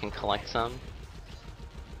 making sure I can collect some.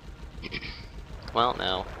 Well,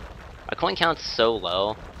 no. My coin count's so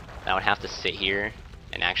low that I would have to sit here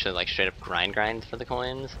and actually like straight up grind for the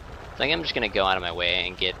coins. So I think I'm just gonna go out of my way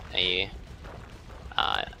and get an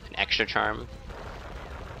extra charm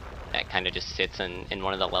that kind of just sits in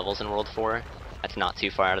one of the levels in World 4. That's not too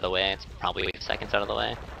far out of the way. It's probably 5 seconds out of the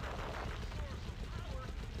way.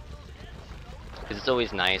 Because it's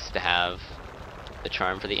always nice to have the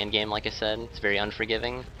charm for the end game, like I said. It's very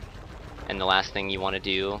unforgiving. And the last thing you want to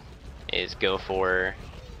do is go for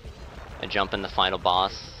a jump in the final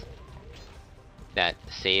boss that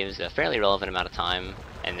saves a fairly relevant amount of time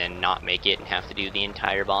and then not make it and have to do the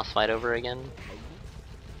entire boss fight over again.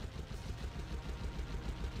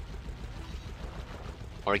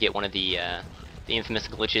 Or get one of the infamous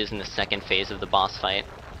glitches in the second phase of the boss fight,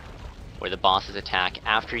 where the boss's attack,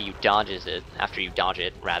 after you dodge it,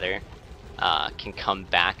 can come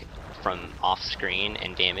back from off screen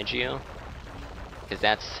and damage you. Because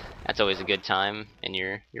that's always a good time in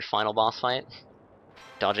your final boss fight,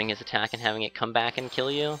 dodging his attack and having it come back and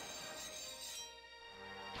kill you.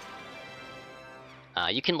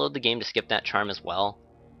 You can load the game to skip that charm as well.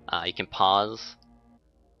 You can pause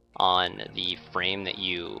on the frame that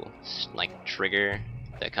you like trigger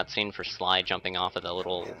the cutscene for Sly jumping off of the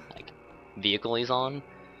little like vehicle he's on,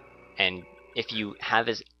 and if you have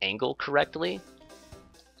his angle correctly,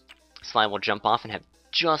 Sly will jump off and have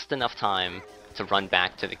just enough time to run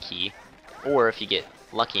back to the key. Or if you get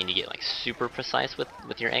lucky and you get like super precise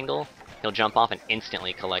with your angle, he'll jump off and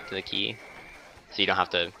instantly collect the key, so you don't have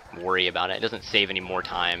to worry about it. It doesn't save any more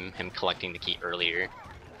time him collecting the key earlier,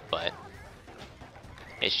 but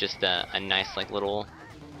it's just a nice like little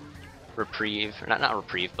reprieve, or not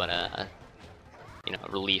reprieve, but a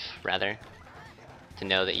relief rather, to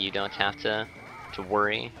know that you don't have to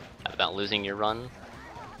worry about losing your run.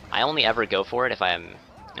 I only ever go for it if I'm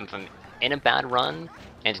in a bad run,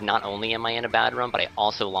 and not only am I in a bad run, but I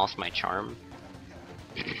also lost my charm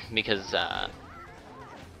because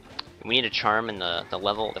we need a charm in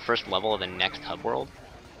the first level of the next hub world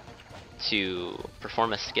to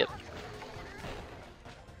perform a skip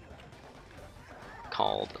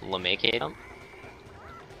called Lameke Jump,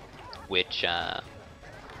 which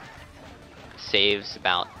saves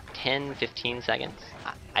about 10-15 seconds.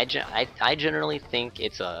 I generally think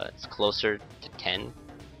it's closer to 10,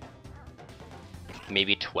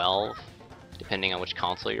 maybe 12, depending on which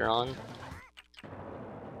console you're on.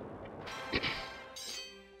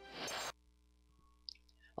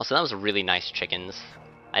 Also, that was really nice chickens.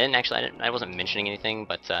 I wasn't mentioning anything,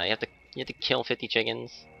 but you have to kill 50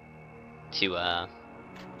 chickens to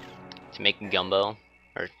make gumbo,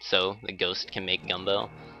 or so the ghost can make gumbo.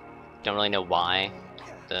 Don't really know why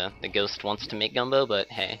the ghost wants to make gumbo, but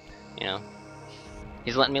hey,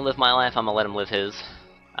 he's letting me live my life, I'm gonna let him live his.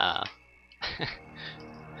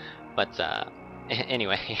 But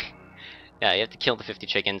anyway, yeah, you have to kill the 50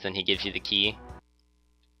 chickens and he gives you the key.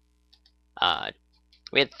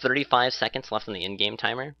 We had 35 seconds left on the in-game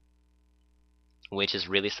timer, which is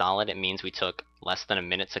really solid. It means we took less than a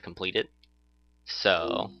minute to complete it.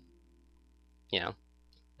 So,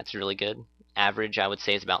 that's really good. Average, I would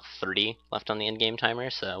say, is about 30 left on the in-game timer,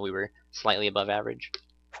 so we were slightly above average.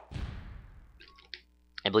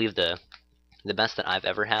 I believe the best that I've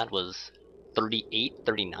ever had was 38,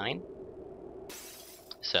 39.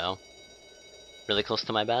 So, really close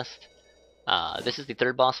to my best. This is the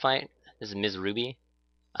third boss fight. This is Ms. Ruby.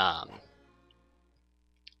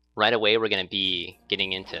 Right away we're going to be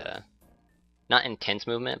getting into, not intense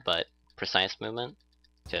movement, but precise movement,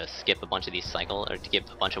 to skip a bunch of these cycles, or to skip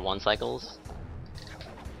a bunch of 1 cycles.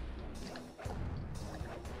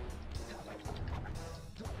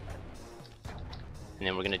 And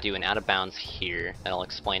then we're going to do an out of bounds here that I'll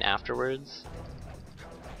explain afterwards.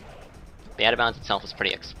 The out of bounds itself is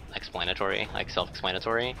pretty self-explanatory.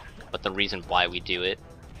 but the reason why we do it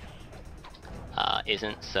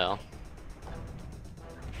isn't. So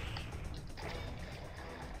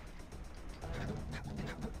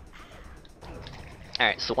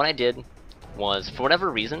alright, so what I did was, for whatever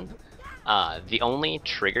reason, the only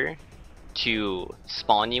trigger to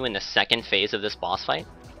spawn you in the second phase of this boss fight,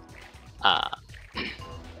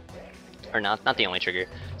 or not the only trigger.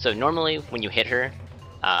 So normally when you hit her,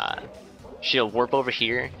 she'll warp over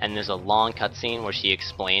here, and there's a long cutscene where she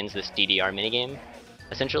explains this DDR minigame,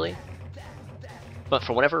 essentially. But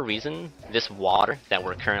for whatever reason, this water that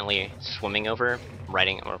we're currently swimming over,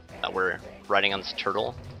 that we're riding on this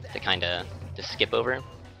turtle to kind of skip over,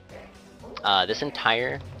 this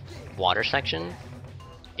entire water section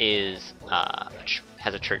is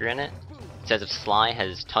has a trigger in it. It says if Sly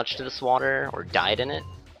has touched this water or died in it,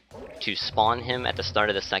 to spawn him at the start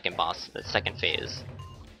of the second phase,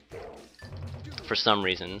 for some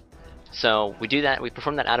reason. So we do that, we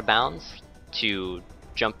perform that out of bounds to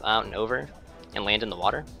jump out and over and land in the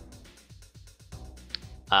water.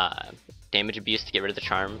 Damage abuse to get rid of the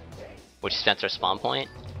charm, which sets our spawn point,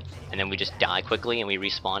 and then we just die quickly and we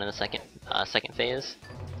respawn in the second phase.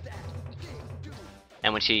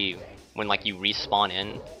 And when like you respawn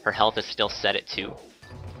in, her health is still set at 2,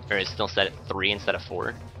 or is still set at 3 instead of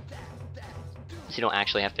 4. So you don't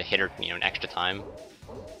actually have to hit her, an extra time.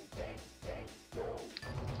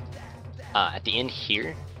 At the end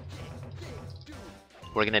here,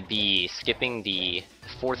 we're gonna be skipping the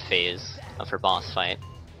 4th phase of her boss fight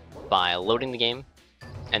by loading the game,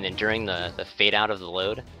 and then during the fade out of the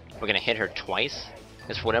load, we're gonna hit her twice,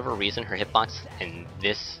 because for whatever reason her hitbox in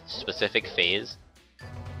this specific phase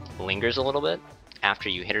lingers a little bit after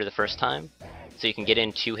you hit her the first time, so you can get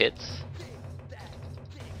in 2 hits.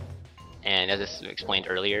 And as I explained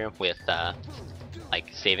earlier with like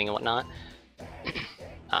saving and whatnot,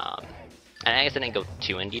 and I guess I didn't go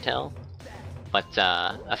too in detail, but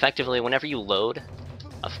effectively whenever you load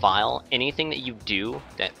a file, anything that you do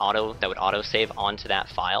that would auto-save onto that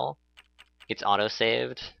file gets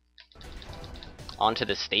auto-saved onto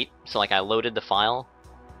the state. So like I loaded the file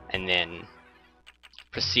and then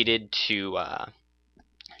proceeded to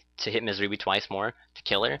hit Ms. Ruby twice more to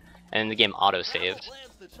kill her, and then the game auto-saved.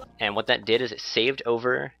 And what that did is it saved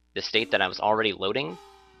over the state that I was already loading,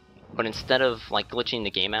 but instead of like glitching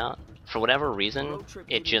the game out, for whatever reason,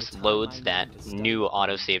 it just loads that new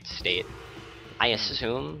auto-saved state. I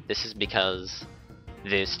assume this is because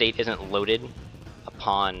the state isn't loaded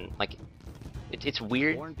upon, like, it's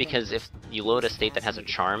weird because if you load a state that has a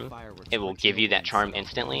charm, it will give you that charm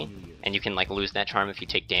instantly, and you can like lose that charm if you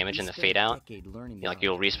take damage in the fade out.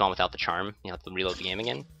 You'll respawn without the charm, you'll have to reload the game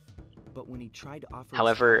again.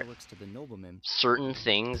 However, certain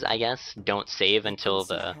things, I guess, don't save until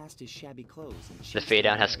the fade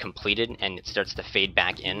out has completed and it starts to fade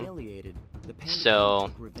back in.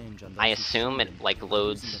 So I assume it like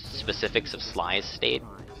loads specifics of Sly's state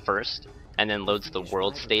first, and then loads the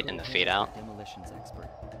world state and the fade out.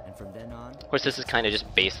 Of course, this is kind of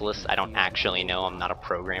just baseless. I don't actually know. I'm not a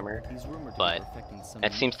programmer, but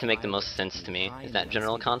that seems to make the most sense to me, is that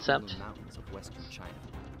general concept.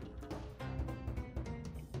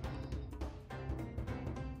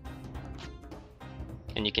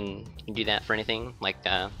 And you can do that for anything. Like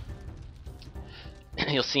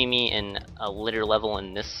you'll see me in a later level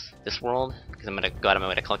in this world, because I'm gonna go out of my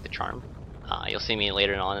way to collect the charm. You'll see me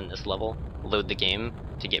later on in this level load the game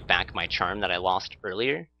to get back my charm that I lost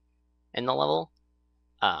earlier in the level.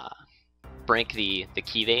 Break the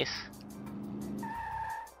key vase,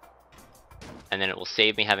 and then it will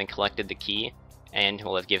save me having collected the key, and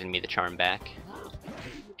will have given me the charm back,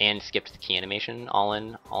 and skipped the key animation all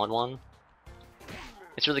in one.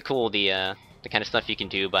 It's really cool, the kind of stuff you can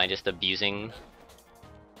do by just abusing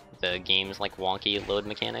the game's like wonky load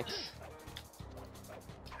mechanics.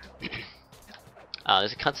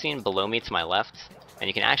 There's a cutscene below me to my left, and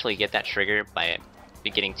you can actually get that trigger by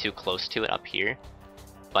getting too close to it up here.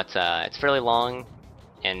 But it's fairly long,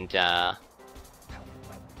 and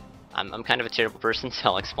I'm kind of a terrible person,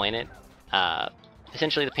 so I'll explain it.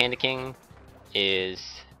 Essentially, the Panda King is,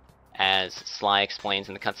 as Sly explains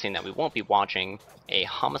in the cutscene that we won't be watching, a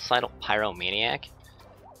homicidal pyromaniac,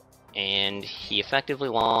 and he effectively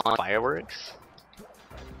launched fireworks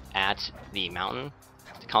at the mountain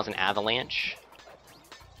to cause an avalanche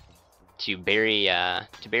to bury a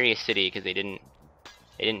city, because they didn't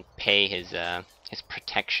pay his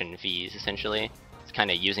protection fees. Essentially, it's kind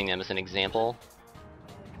of using them as an example,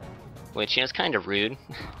 which is kind of rude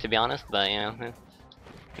to be honest. But I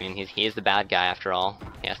mean, he is the bad guy after all.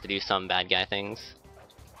 He has to do some bad guy things.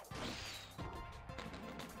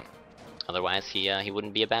 Otherwise, he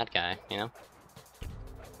wouldn't be a bad guy,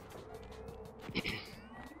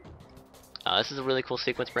 This is a really cool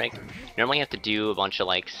sequence break. Normally you have to do a bunch of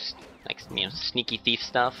sneaky thief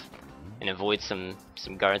stuff and avoid some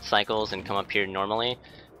guard cycles and come up here normally.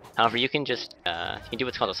 However, you can just you can do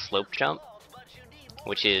what's called a slope jump,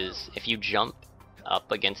 which is if you jump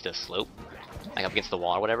up against a slope, like up against the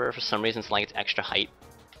wall or whatever, for some reason Sly gets extra height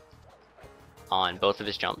on both of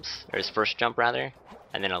his jumps, or his first jump rather,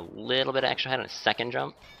 and then a little bit of extra height on his second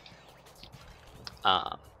jump.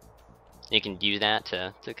 You can use that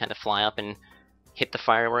to kind of fly up and hit the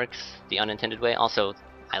fireworks the unintended way. Also,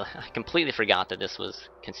 I completely forgot that this was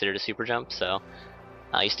considered a super jump, so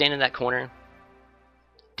you stand in that corner,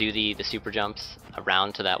 do the super jumps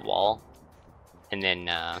around to that wall, and then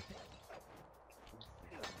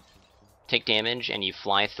take damage, and you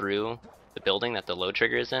fly through the building that the load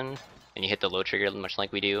trigger is in, and you hit the load trigger much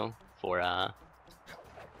like we do for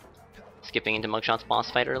skipping into Mugshot's boss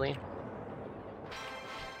fight early.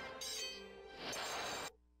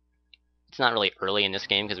 It's not really early in this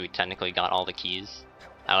game because we technically got all the keys.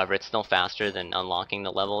 However, it's still faster than unlocking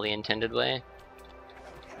the level the intended way.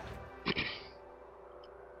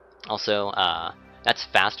 Also, that's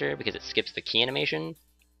faster because it skips the key animation.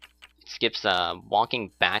 It skips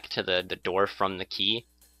walking back to the door from the key,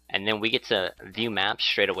 and then we get to view maps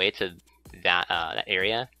straight away to that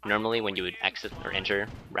area. Normally, when you would exit or enter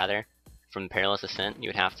rather from Perilous Ascent, you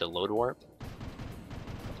would have to load warp.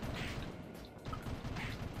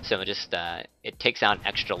 So it takes out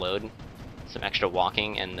extra load, some extra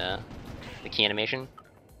walking, and the key animation.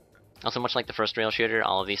 Also, much like the first rail shooter,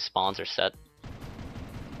 all of these spawns are set.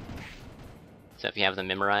 So if you have them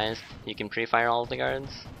memorized, you can pre-fire all of the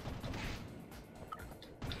guards.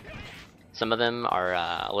 Some of them are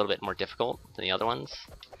a little bit more difficult than the other ones.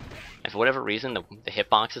 And for whatever reason, the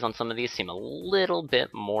hitboxes on some of these seem a little bit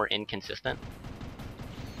more inconsistent.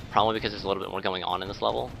 Probably because there's a little bit more going on in this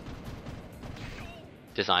level,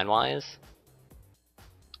 design-wise.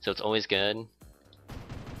 So it's always good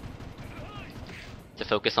to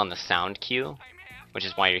focus on the sound cue, which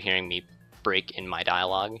is why you're hearing me break in my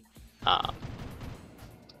dialogue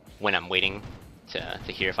when I'm waiting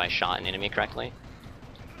to hear if I shot an enemy correctly.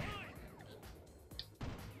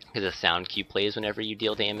 Because the sound cue plays whenever you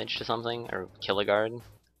deal damage to something or kill a guard.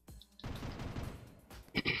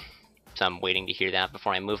 So I'm waiting to hear that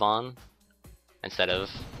before I move on, instead of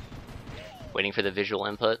waiting for the visual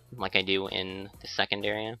input like I do in the second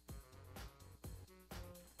area.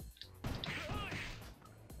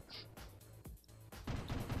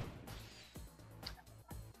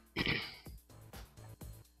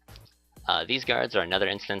 These guards are another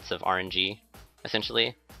instance of RNG,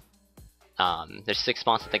 essentially. There's 6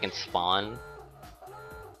 spots that they can spawn.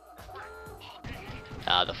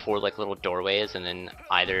 The 4 little doorways, and then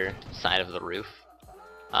either side of the roof.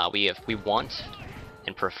 We want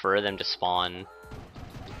and prefer them to spawn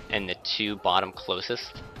in the 2 bottom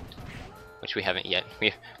closest, which we haven't yet.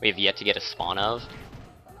 We have yet to get a spawn of.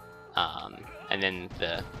 And then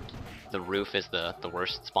the roof is the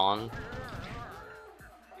worst spawn.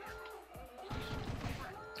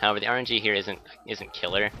 However, the RNG here isn't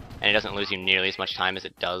killer, and it doesn't lose you nearly as much time as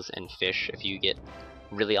it does in Fish if you get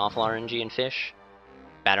really awful RNG in Fish.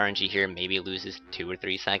 Bad RNG here maybe loses 2 or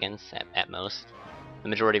 3 seconds at most. The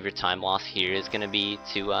majority of your time loss here is going to be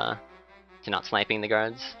to not sniping the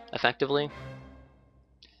guards effectively.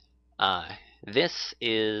 This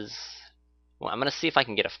is... well, I'm going to see if I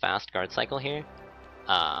can get a fast guard cycle here.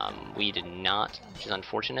 We did not, which is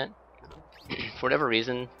unfortunate. For whatever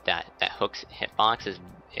reason, that hook's hitbox is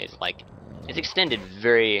it's extended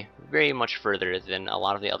very much further than a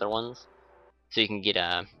lot of the other ones, so you can get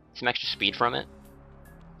some extra speed from it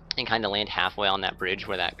and kind of land halfway on that bridge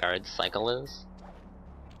where that guard cycle is.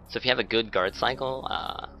 So if you have a good guard cycle,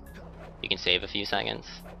 you can save a few seconds.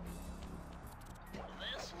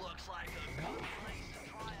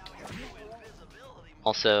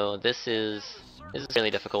 Also, this is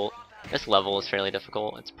fairly difficult. This level is fairly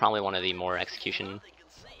difficult. It's probably one of the more execution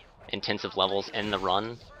intensive levels in the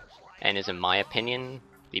run, and is, in my opinion,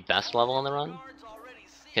 the best level in the run,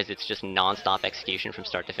 because it's just non-stop execution from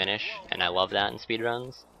start to finish, and I love that in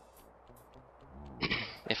speedruns.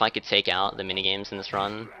 If I could take out the minigames in this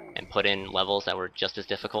run and put in levels that were just as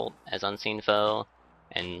difficult as Unseen Foe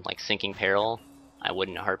and Sinking Peril, I would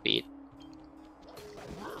in a heartbeat.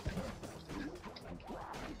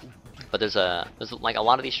 But there's a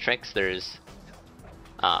lot of these tricks. There's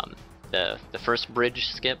the first bridge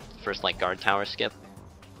skip, first guard tower skip.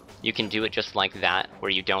 You can do it just like that,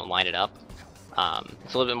 where you don't line it up.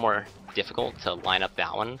 It's a little bit more difficult to line up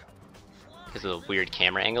that one because of the weird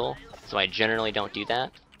camera angle. So I generally don't do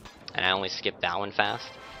that, and I only skip that one fast.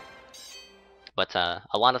 But a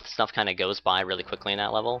lot of stuff kind of goes by really quickly in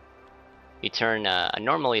that level. you turn a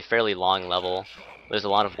normally fairly long level. There's a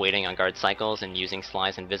lot of waiting on guard cycles and using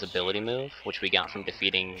Sly's invisibility move, which we got from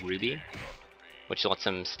defeating Ruby, which lets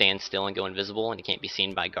him stand still and go invisible, and he can't be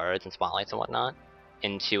seen by guards and spotlights and whatnot,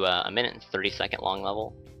 into a minute and 30-second long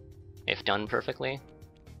level, if done perfectly.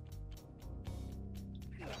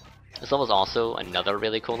 This level is also another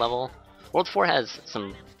really cool level. World 4 has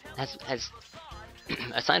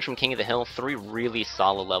aside from King of the Hill, 3 really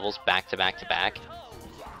solid levels back to back to back.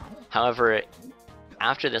 However,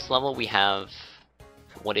 after this level we have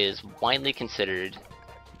what is widely considered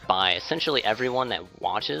by essentially everyone that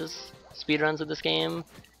watches speedruns of this game,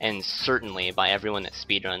 and certainly by everyone that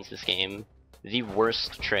speedruns this game, the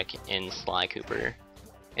worst trick in Sly Cooper.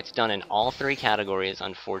 It's done in all 3 categories,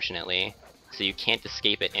 unfortunately, so you can't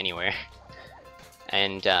escape it anywhere.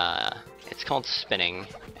 And it's called spinning,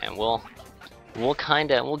 and we'll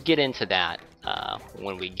get into that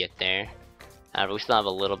when we get there. However, we still have a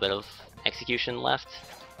little bit of execution left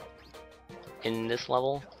in this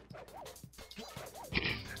level.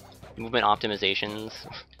 Movement optimizations,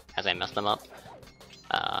 as I messed them up.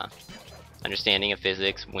 Understanding of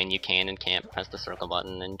physics, when you can and can't press the circle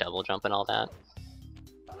button and double jump and all that.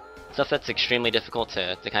 Stuff that's extremely difficult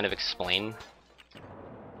to kind of explain.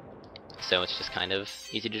 So it's just kind of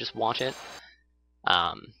easy to just watch it.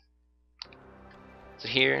 So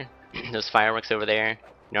here, those fireworks over there,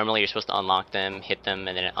 normally you're supposed to unlock them, hit them,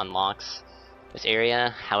 and then it unlocks this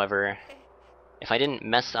area. However, if I didn't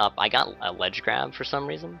mess up, I got a ledge grab for some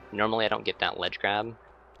reason. Normally I don't get that ledge grab.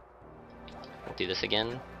 We'll do this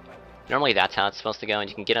again. Normally that's how it's supposed to go, and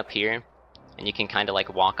you can get up here, and you can kind of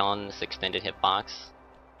like walk on this extended hitbox,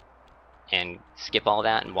 and skip all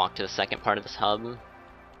that and walk to the second part of this hub,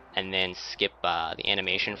 and then skip the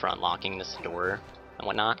animation for unlocking this door and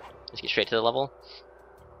whatnot. Just get straight to the level.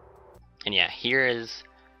 And yeah, here is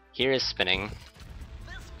spinning.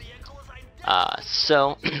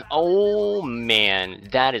 So oh man,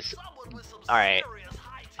 that is alright.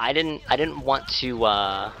 I didn't want to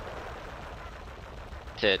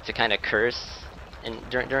kind of curse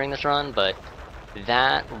during this run, but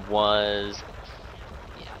that was,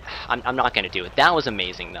 I'm not gonna do it. That was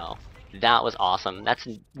amazing though. That was awesome. That's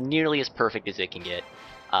nearly as perfect as it can get.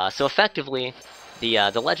 So effectively,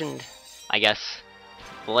 the legend, I guess,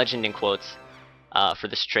 the legend in quotes, for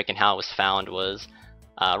this trick and how it was found was,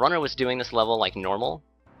 Runner was doing this level like normal,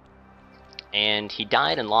 and he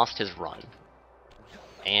died and lost his run.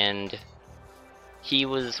 And he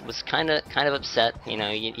was kind of upset. You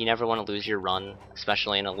know, you never want to lose your run,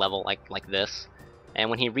 especially in a level like this. And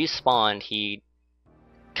when he respawned, he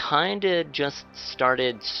kind of just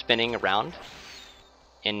started spinning around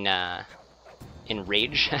in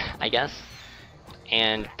rage, I guess,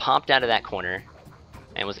 and popped out of that corner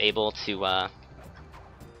and was able to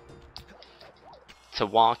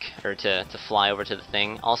walk, or to fly over to the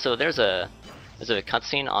thing. Also, there's a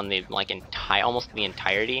cutscene on the almost the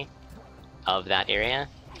entirety of that area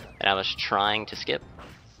that I was trying to skip.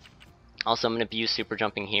 Also, I'm gonna abuse super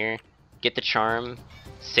jumping here, get the charm,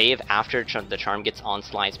 save after the charm gets on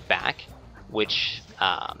Sly's back, which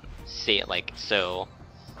so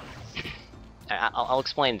I'll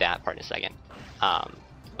explain that part in a second.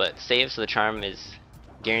 But save so the charm is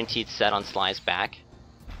guaranteed set on Sly's back,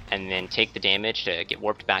 and then take the damage to get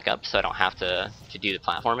warped back up so I don't have to do the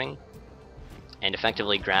platforming, and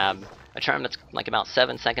effectively grab a charm that's like about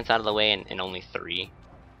 7 seconds out of the way in only 3.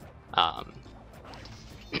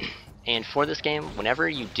 And for this game, whenever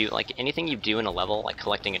you do, like, anything you do in a level, like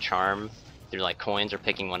collecting a charm through like coins or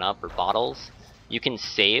picking one up or bottles, you can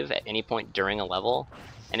save at any point during a level,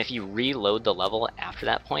 and if you reload the level after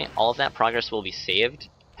that point, all of that progress will be saved.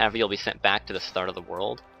 However, you'll be sent back to the start of the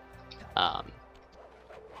world.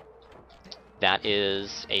 That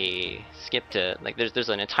is a skip to, like, there's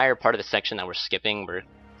an entire part of the section that we're skipping where,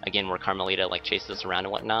 again, where Carmelita like chases us around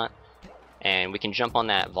and whatnot, and we can jump on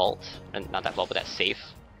that vault, not that vault, but that safe,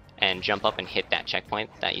 and jump up and hit that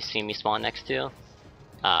checkpoint that you see me spawn next to.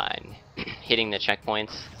 And hitting the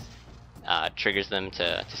checkpoints triggers them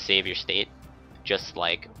to save your state, just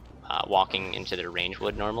like walking into their range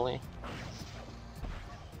would normally.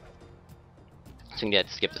 So you can get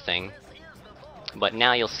to skip the thing. But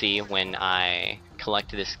now you'll see when I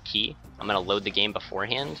collect this key, I'm going to load the game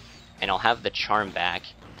beforehand, and I'll have the charm back,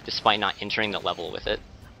 despite not entering the level with it.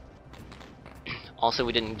 Also,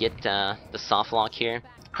 we didn't get the soft lock here.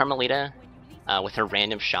 Carmelita, with her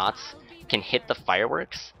random shots, can hit the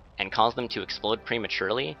fireworks and cause them to explode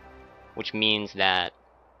prematurely, which means that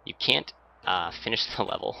you can't finish the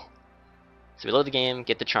level. So we load the game,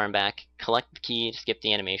 get the charm back, collect the key, skip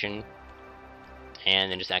the animation,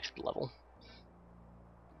 and then just exit the level.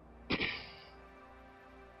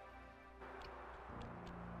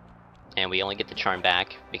 and we only get the charm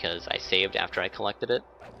back because I saved after I collected it.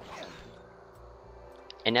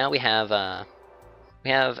 And now we have a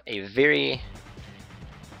very,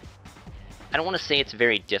 I don't want to say it's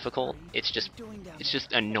very difficult, it's just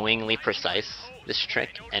annoyingly precise, this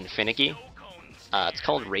trick, and finicky. It's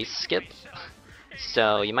called Race Skip.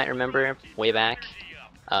 So you might remember way back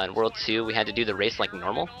in World 2 we had to do the race like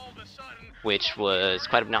normal, which was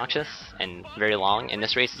quite obnoxious and very long, and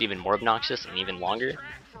this race is even more obnoxious and even longer.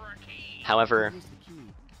 However,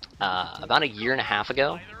 about a year and a half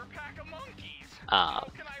ago, I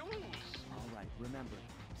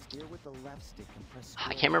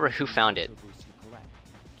can't remember who found it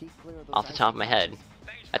off the top of my head.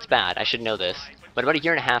 That's bad, I should know this. But about a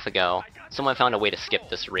year and a half ago, someone found a way to skip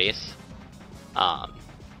this race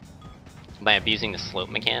by abusing the slope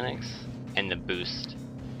mechanics and the boost.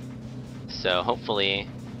 So hopefully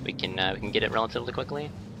we can get it relatively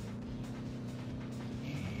quickly.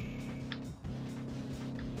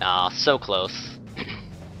 So close.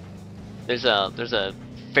 There's a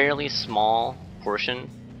fairly small portion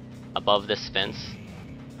above this fence,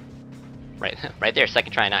 right there,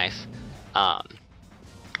 second try, nice,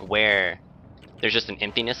 where there's just an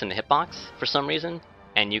emptiness in the hitbox for some reason,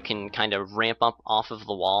 and you can kind of ramp up off of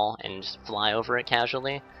the wall and just fly over it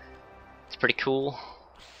casually. It's pretty cool.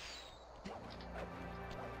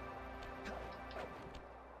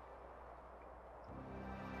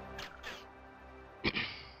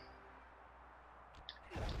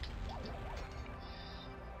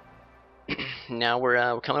 Now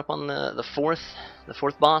we're coming up on the fourth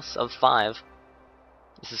boss of 5.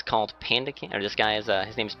 This is called Panda King, or this guy is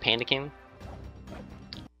his name is Panda King.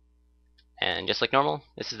 And just like normal,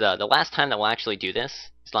 this is the last time that we'll actually do this.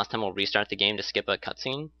 It's the last time we'll restart the game to skip a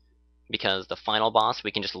cutscene, because the final boss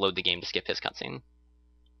we can just load the game to skip his cutscene.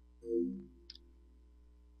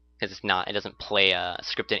 Because it doesn't play a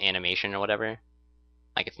scripted animation or whatever.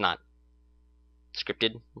 Like, it's not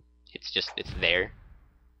scripted. It's there.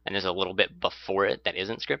 And there's a little bit before it that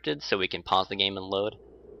isn't scripted, so we can pause the game and load.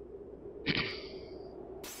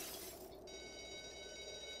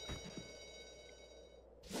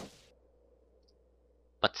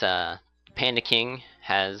 But Panda King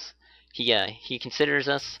he considers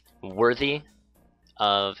us worthy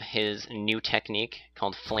of his new technique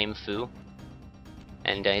called Flame Fu,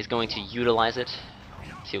 and he's going to utilize it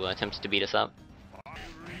to attempt to beat us up.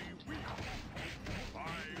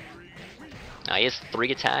 He has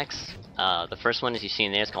 3 attacks. The first one, as you see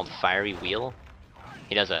in there, is called Fiery Wheel.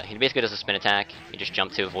 He basically does a spin attack. You just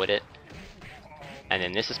jump to avoid it. And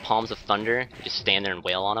then this is Palms of Thunder. You just stand there and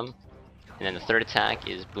wail on him. And then the third attack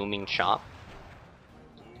is Booming Chop.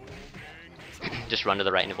 Just run to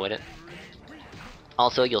the right and avoid it.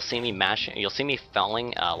 Also, you'll see me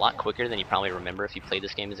falling a lot quicker than you probably remember if you played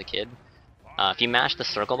this game as a kid. If you mash the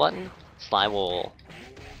circle button, Sly will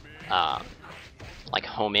like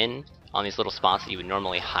home in on these little spots that you would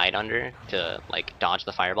normally hide under to like dodge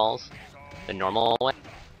the fireballs the normal way.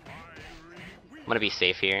 I'm gonna be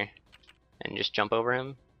safe here and just jump over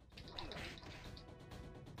him.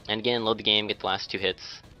 And again, load the game, get the last 2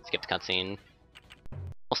 hits, skip the cutscene,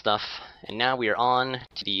 stuff. And now we are on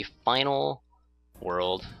to the final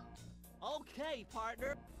world. Okay,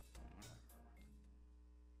 partner.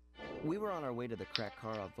 We were on our way to the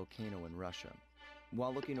Krakkarov volcano in Russia.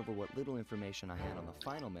 While looking over what little information I had on the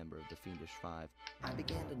final member of the Fiendish Five, I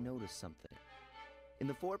began to notice something. In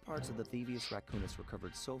the 4 parts of the Thievius Raccoonus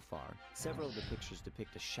recovered so far, several of the pictures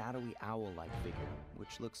depict a shadowy owl-like figure,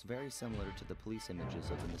 which looks very similar to the police images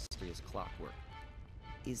of the mysterious clockwork.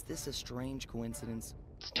 Is this a strange coincidence?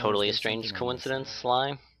 It's totally a strange coincidence,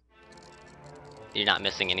 Sly. You're not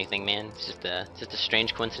missing anything, man. It's just a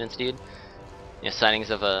strange coincidence, dude. You know, sightings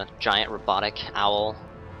of a giant robotic owl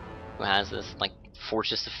who has this like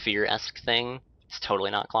Fortress of Fear-esque thing. It's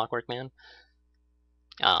totally not Clockwork Man.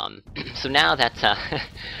 So now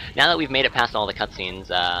that we've made it past all the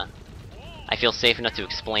cutscenes, I feel safe enough to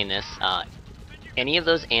explain this. Any of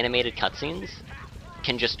those animated cutscenes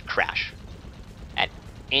can just crash. At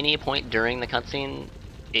any point during the cutscene,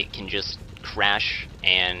 it can just crash,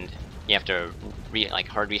 and you have to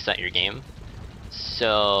hard reset your game.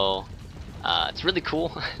 So it's really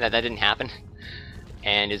cool that didn't happen.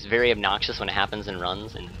 And is very obnoxious when it happens and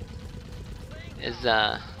runs, and is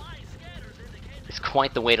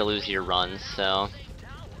quite the way to lose your runs. So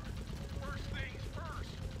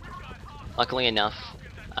luckily enough,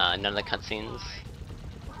 none of the cutscenes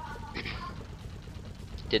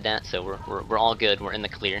did that, so we're all good. We're in the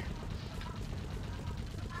clear.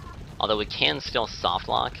 Although we can still soft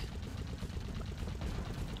lock.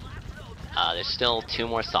 There's still 2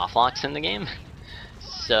 more soft locks in the game.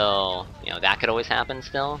 So, you know, that could always happen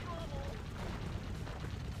still.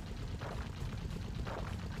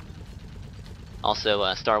 Also,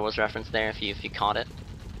 a Star Wars reference there if you caught it.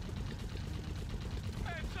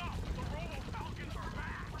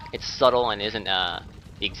 It's subtle and isn't the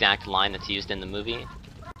exact line that's used in the movie.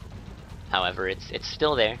 However, it's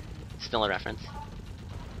still there. It's still a reference.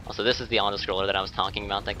 Also, this is the auto scroller that I was talking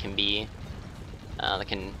about that can be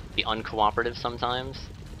uncooperative sometimes.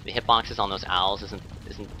 The hitboxes on those owls isn't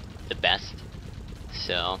the best.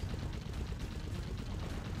 So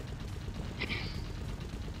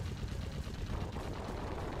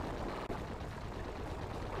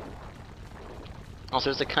also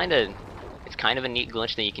it's kind of a neat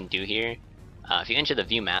glitch that you can do here. If you enter the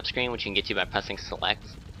view map screen, which you can get to by pressing select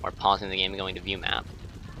or pausing the game and going to view map,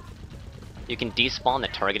 you can despawn the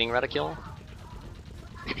targeting reticule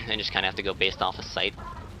and just kind of have to go based off a sight.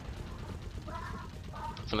 So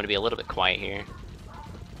I'm going to be a little bit quiet here.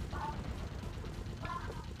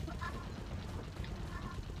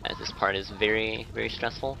 As this part is very, very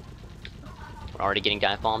stressful. We're already getting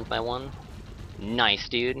dive bombed by one. Nice,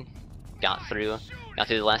 dude. Got through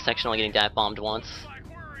the last section while getting dive bombed once.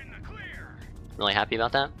 Really happy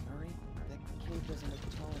about that. Hurry, that cave doesn't look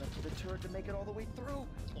tall enough for the turret to make it all the way through.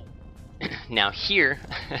 Now here,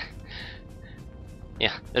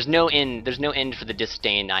 yeah, there's no end for the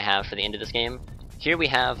disdain I have for the end of this game. Here we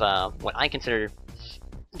have what I consider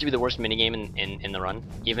to be the worst minigame in the run,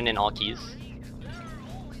 even in all keys,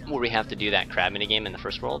 where we have to do that crab minigame in the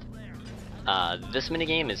first world. This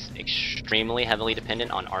minigame is extremely heavily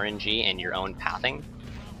dependent on RNG and your own pathing,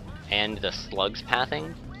 and the slugs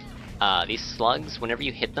pathing. These slugs, whenever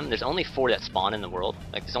you hit them, there's only 4 that spawn in the world.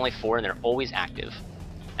 Like there's only 4 and they're always active.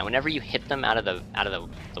 And whenever you hit them out of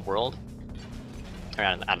the world, or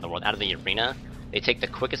out of the arena, they take the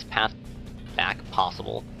quickest path back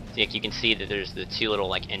possible. So like, you can see that there's the 2 little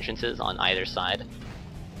like entrances on either side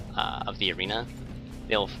of the arena.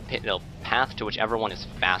 They'll path to whichever one is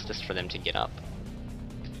fastest for them to get up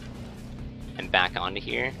and back onto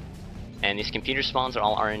here. And these computer spawns are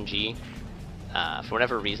all RNG. For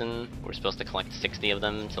whatever reason, we're supposed to collect 60 of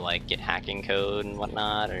them to like get hacking code and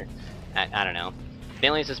whatnot, or I don't know.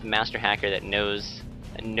 Bentley's this master hacker that knows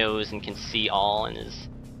and can see all, and is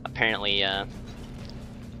apparently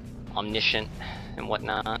omniscient and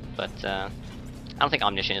whatnot. But I don't think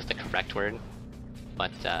omniscient is the correct word.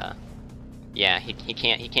 But yeah, he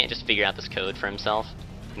can't just figure out this code for himself.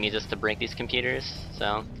 He needs us to break these computers,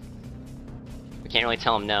 so we can't really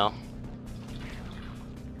tell him no.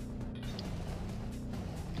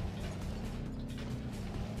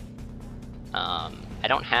 I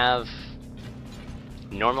don't have...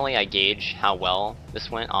 Normally I gauge how well this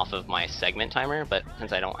went off of my segment timer, but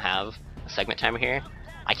since I don't have a segment timer here,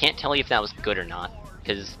 I can't tell you if that was good or not.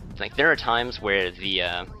 Because like there are times where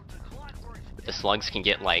the slugs can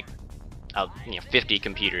get like 50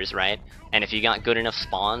 computers, right? And if you got good enough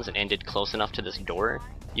spawns and ended close enough to this door,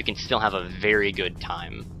 you can still have a very good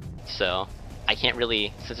time. So I can't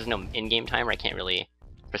really, since there's no in-game timer, I can't really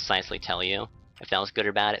precisely tell you if that was good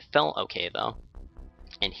or bad. It felt okay though.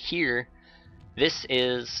 And here, this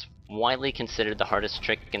is widely considered the hardest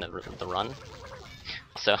trick in the run.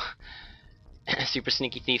 So, super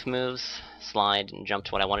sneaky thief moves, slide and jump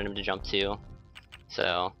to what I wanted him to jump to.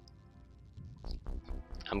 So,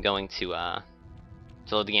 I'm going to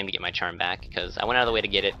load the game to get my charm back, because I went out of the way to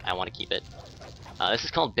get it, I want to keep it. This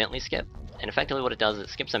is called Bentley Skip, and effectively what it does is it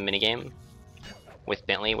skips a minigame with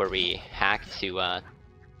Bentley where we hack to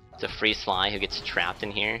free Sly, who gets trapped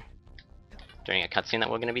in here during a cutscene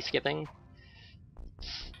that we're going to be skipping.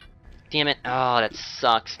 Damn it. Oh, that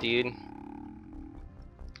sucks, dude.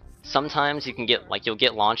 Sometimes you can get, like, you'll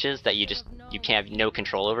get launches that you can't have no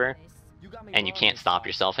control over, and you can't stop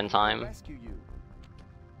yourself in time.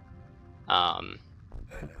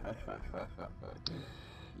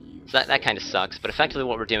 So that kind of sucks, but effectively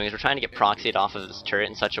what we're doing is we're trying to get proxied off of this turret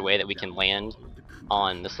in such a way that we can land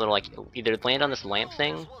on this little, like, either land on this lamp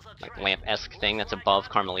thing, like lamp-esque thing that's above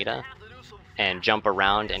Carmelita, and jump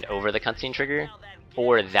around and over the cutscene trigger,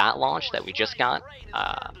 or that launch that we just got.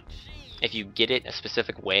 If you get it a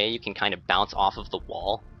specific way, you can kind of bounce off of the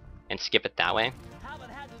wall and skip it that way.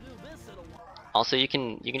 Also, you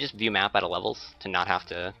can just view map out of levels to not have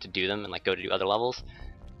to do them and like go to do other levels.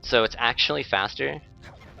 So it's actually faster.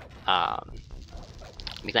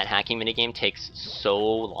 Because that hacking minigame takes so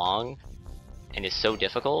long and is so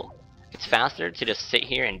difficult, it's faster to just sit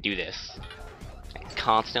here and do this. And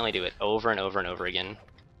constantly do it over and over and over again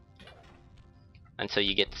until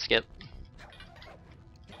you get the skip.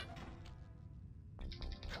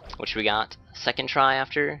 Which we got second try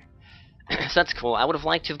after. So that's cool. I would have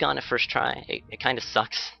liked to have gotten it first try. It kind of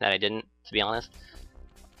sucks that I didn't, to be honest.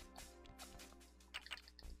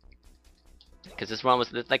 because this run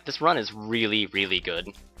was like this run is really good.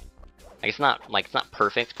 Like it's not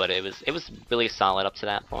perfect, but it was really solid up to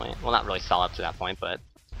that point. Well, not really solid up to that point, but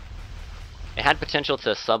it had potential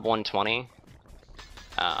to sub 120.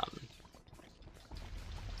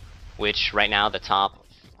 Which right now the top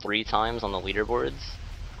 3 times on the leaderboards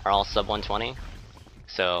are all sub 120.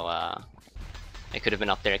 So it could have been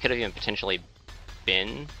up there. It could have even potentially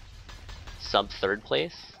been sub 3rd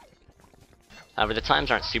place. However, the times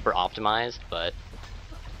aren't super optimized, but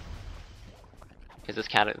because this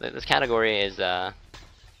category is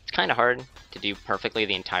it's kind of hard to do perfectly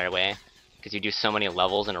the entire way because you do so many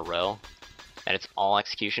levels in a row that it's all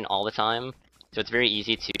execution all the time. So it's very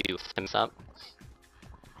easy to mess up.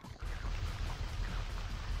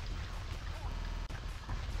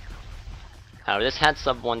 However, this had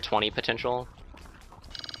sub 120 potential.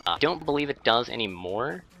 I don't believe it does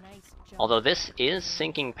anymore. Although this is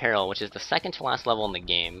Sinking Peril, which is the second to last level in the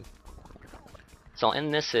game. So I'll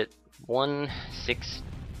end this at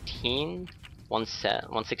 116,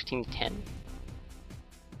 116.10.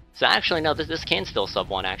 So actually, no, this can still sub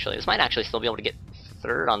 1 actually. This might actually still be able to get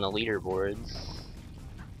 3rd on the leaderboards,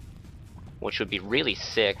 which would be really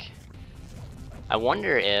sick. I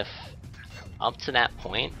wonder if, up to that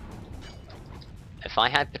point, if I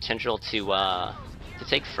had potential to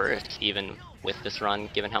take 1st, even with this run,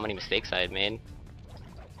 given how many mistakes I had made.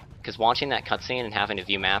 Because watching that cutscene and having to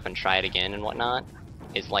view map and try it again and whatnot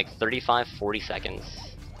is like 35-40 seconds.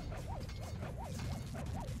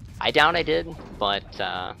 I doubt I did, but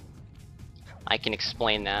I can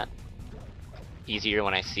explain that easier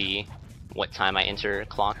when I see what time I enter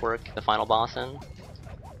Clockwork, the final boss in.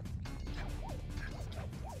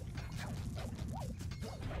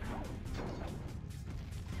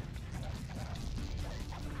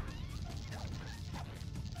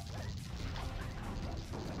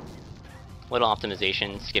 Little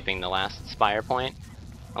optimization, skipping the last spire point.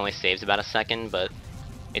 Only saves about a second, but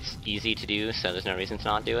it's easy to do, so there's no reason to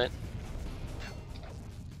not do it.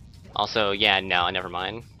 Also, yeah, no, never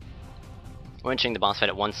mind. We're entering the boss fight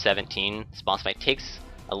at 117. This boss fight takes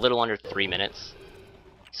a little under 3 minutes.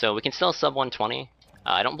 So we can still sub 120.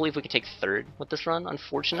 I don't believe we can take 3rd with this run,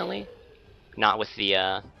 unfortunately. Not with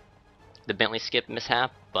the Bentley skip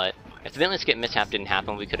mishap, but if the Bentley skip mishap didn't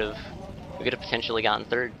happen, we could have potentially gotten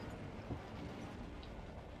 3rd.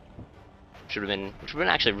 Which would have been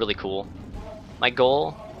actually really cool. My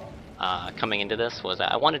goal coming into this was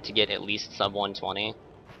I wanted to get at least sub 120.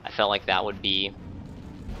 I felt like that would be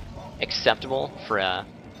acceptable for a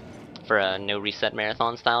no reset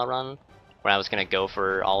marathon style run, where I was gonna go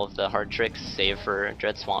for all of the hard tricks, save for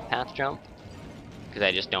Dread Swamp Path jump, because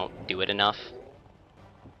I just don't do it enough.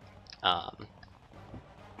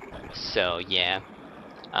 So yeah,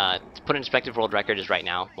 to put in perspective, world record is right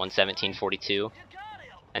now 117.42.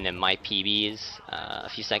 And then my PB is a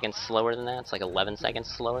few seconds slower than that. It's like 11 seconds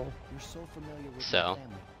slower. So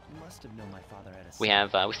we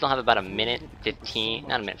still have about a minute 15,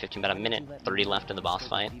 not a minute 15, about a minute 30 left in the boss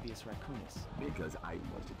fight. Because I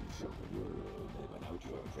wanted to show the world that without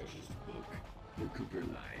your precious book, the Cooper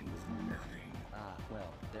line was nothing. Ah,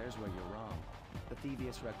 well, there's where you're wrong. The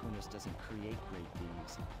Thievius Raccoonus doesn't create great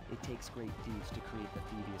thieves. It takes great thieves to create the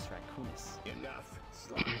Thievius Raccoonus. Enough.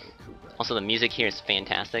 Stop, Cooper. Also, the music here is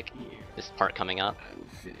fantastic. This part coming up. I will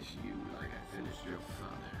finish you like I finished your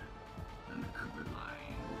father. And the Cooper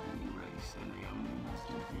line will be erased, and the only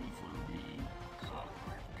master thief will be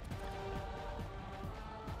Clockwork.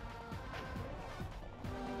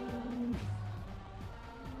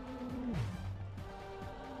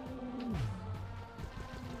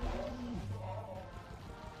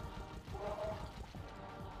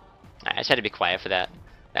 I just had to be quiet for that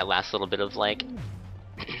last little bit of like.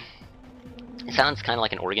 It sounds kind of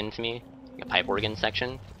like an organ to me, like a pipe organ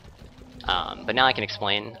section. But now I can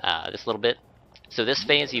explain this a little bit. So this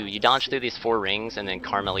phase, you dodge through these 4 rings, and then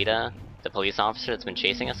Carmelita, the police officer that's been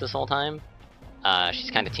chasing us this whole time,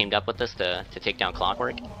 she's kind of teamed up with us to take down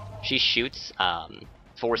Clockwork. She shoots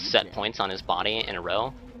 4 set points on his body in a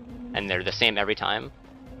row, and they're the same every time.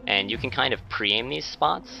 And you can kind of pre-aim these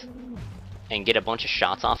spots and get a bunch of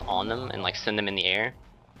shots off on them and like send them in the air.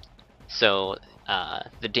 So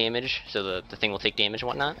the damage, so the thing will take damage and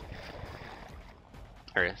whatnot.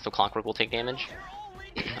 Or so Clockwork will take damage.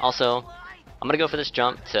 Also, I'm gonna go for this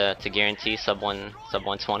jump to guarantee sub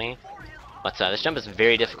 120. But this jump is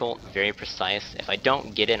very difficult, very precise. If I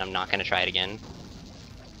don't get it, I'm not gonna try it again.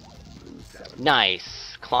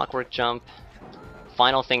 Nice! Clockwork jump.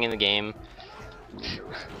 Final thing in the game.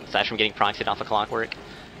 Aside from getting proxied off of Clockwork.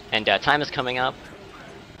 And time is coming up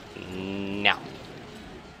now.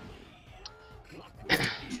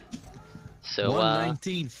 So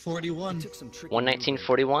 119.41. It took some tricky 119.41.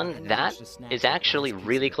 maneuvering, but I That managed to snag is the actually last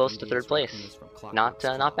really piece of close to Thievius third place. Raccoonus from Not Clockwork's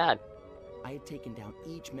not Claw. bad. I had taken down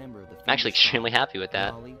each member of the I'm actually Thievius extremely Squad. happy with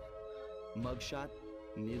that. Lolly, Mugshot,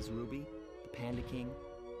 Ms. Ruby, the Panda King,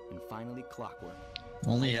 and finally Clockwork.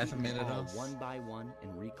 Only I half a beat them minute all off. one by one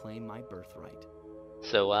and reclaim my birthright.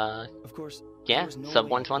 So Of course, yeah, there was no sub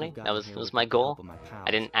way I could 120. have That gotten was here was without my the goal. help of my pals.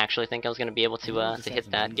 I didn't actually think I was gonna be able I to know you just to had hit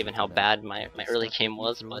some that, reason given for how that. bad my They early stuck game with me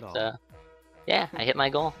was. through it But all. yeah, I hit my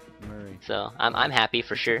goal. Murray, So I'm happy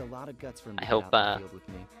for it took sure. a lot of guts for him to I get hope, out in the field with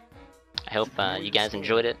me. I hope I know you you're guys scared,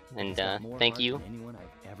 enjoyed it, but and he's got more thank heart you, than anyone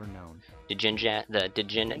I've ever known. the Thank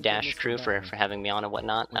Degen goodness Dash for crew that, for man. having me on and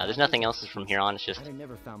whatnot. Without There's his nothing else from expertise, here on. It's just I'd have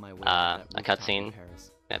never found my way a out of that rooftop in cutscene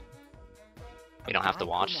Paris. that we don't have to I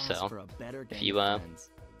watch. couldn't ask So for a better if gang you of friends.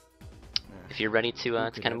 if you're ready Who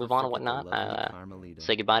to could kind of ever move on and forget the whatnot, lovely Carmelita?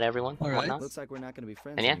 say goodbye to everyone and Alright. whatnot. Looks like we're not going to be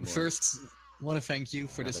friends And yeah, anymore. First, want to thank you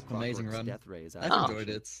for Now this that amazing Clockwork's run. death ray is out I've of enjoyed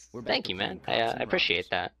action, it. we're back Thank to you, man. playing cops I and appreciate robbers.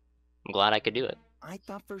 that. I'm glad I could do it. I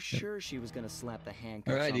thought for sure she was going to slap the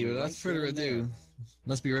handcuffs on Alrighty, me without right further then and there. ado,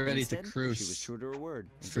 let's be ready Instead, to she was cruise true to her word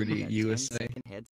and for gave me the that USA. 10-second head